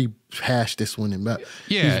 let me rehash this one. And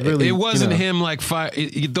yeah, really, it wasn't you know, him like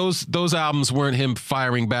those albums weren't him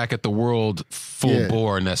firing back at the world full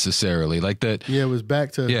bore necessarily. Like that. Yeah, it was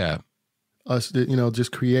back to us, you know,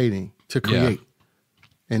 just creating to create.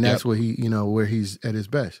 And that's what he, you know, where he's at his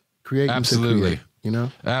best. Creating Absolutely. to create, you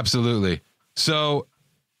know? Absolutely. So,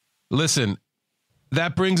 listen,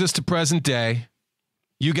 that brings us to present day.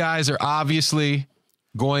 You guys are obviously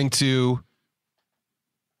going to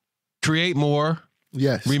create more.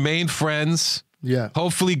 Yes. Remain friends. Yeah.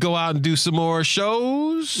 Hopefully go out and do some more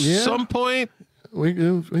shows some point. We're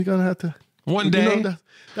gonna have to one day. You know,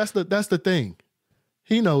 that's the thing.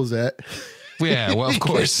 He knows that. Yeah, well, of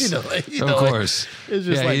course. Of course. It's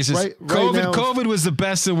just like he's just, right now, COVID was the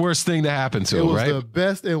best and worst thing to happen to him, right? It was the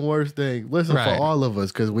best and worst thing. Listen, for all of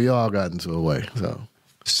us, because we all got into a way.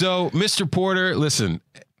 So, Mr. Porter, listen,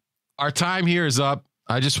 our time here is up.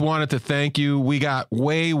 I just wanted to thank you. We got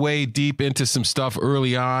way, way deep into some stuff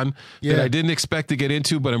early on that I didn't expect to get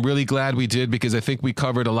into, but I'm really glad we did because I think we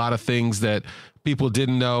covered a lot of things that people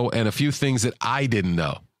didn't know and a few things that I didn't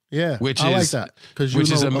know. Yeah, which I is like that,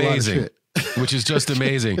 which is amazing. Which is just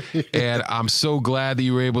amazing. And I'm so glad that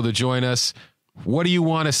you were able to join us. What do you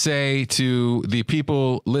want to say to the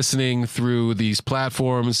people listening through these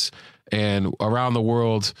platforms and around the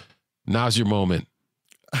world? Now's your moment.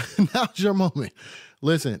 Now's your moment.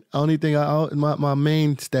 Listen, only thing my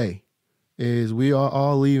mainstay is we are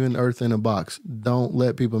all leaving Earth in a box. Don't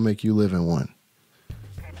let people make you live in one.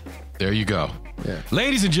 There you go. Yeah.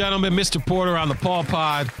 Ladies and gentlemen, Mr. Porter on the Paul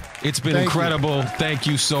Pod. It's been incredible. Thank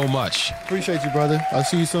you so much. Appreciate you, brother. I'll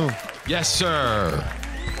see you soon. Yes, sir.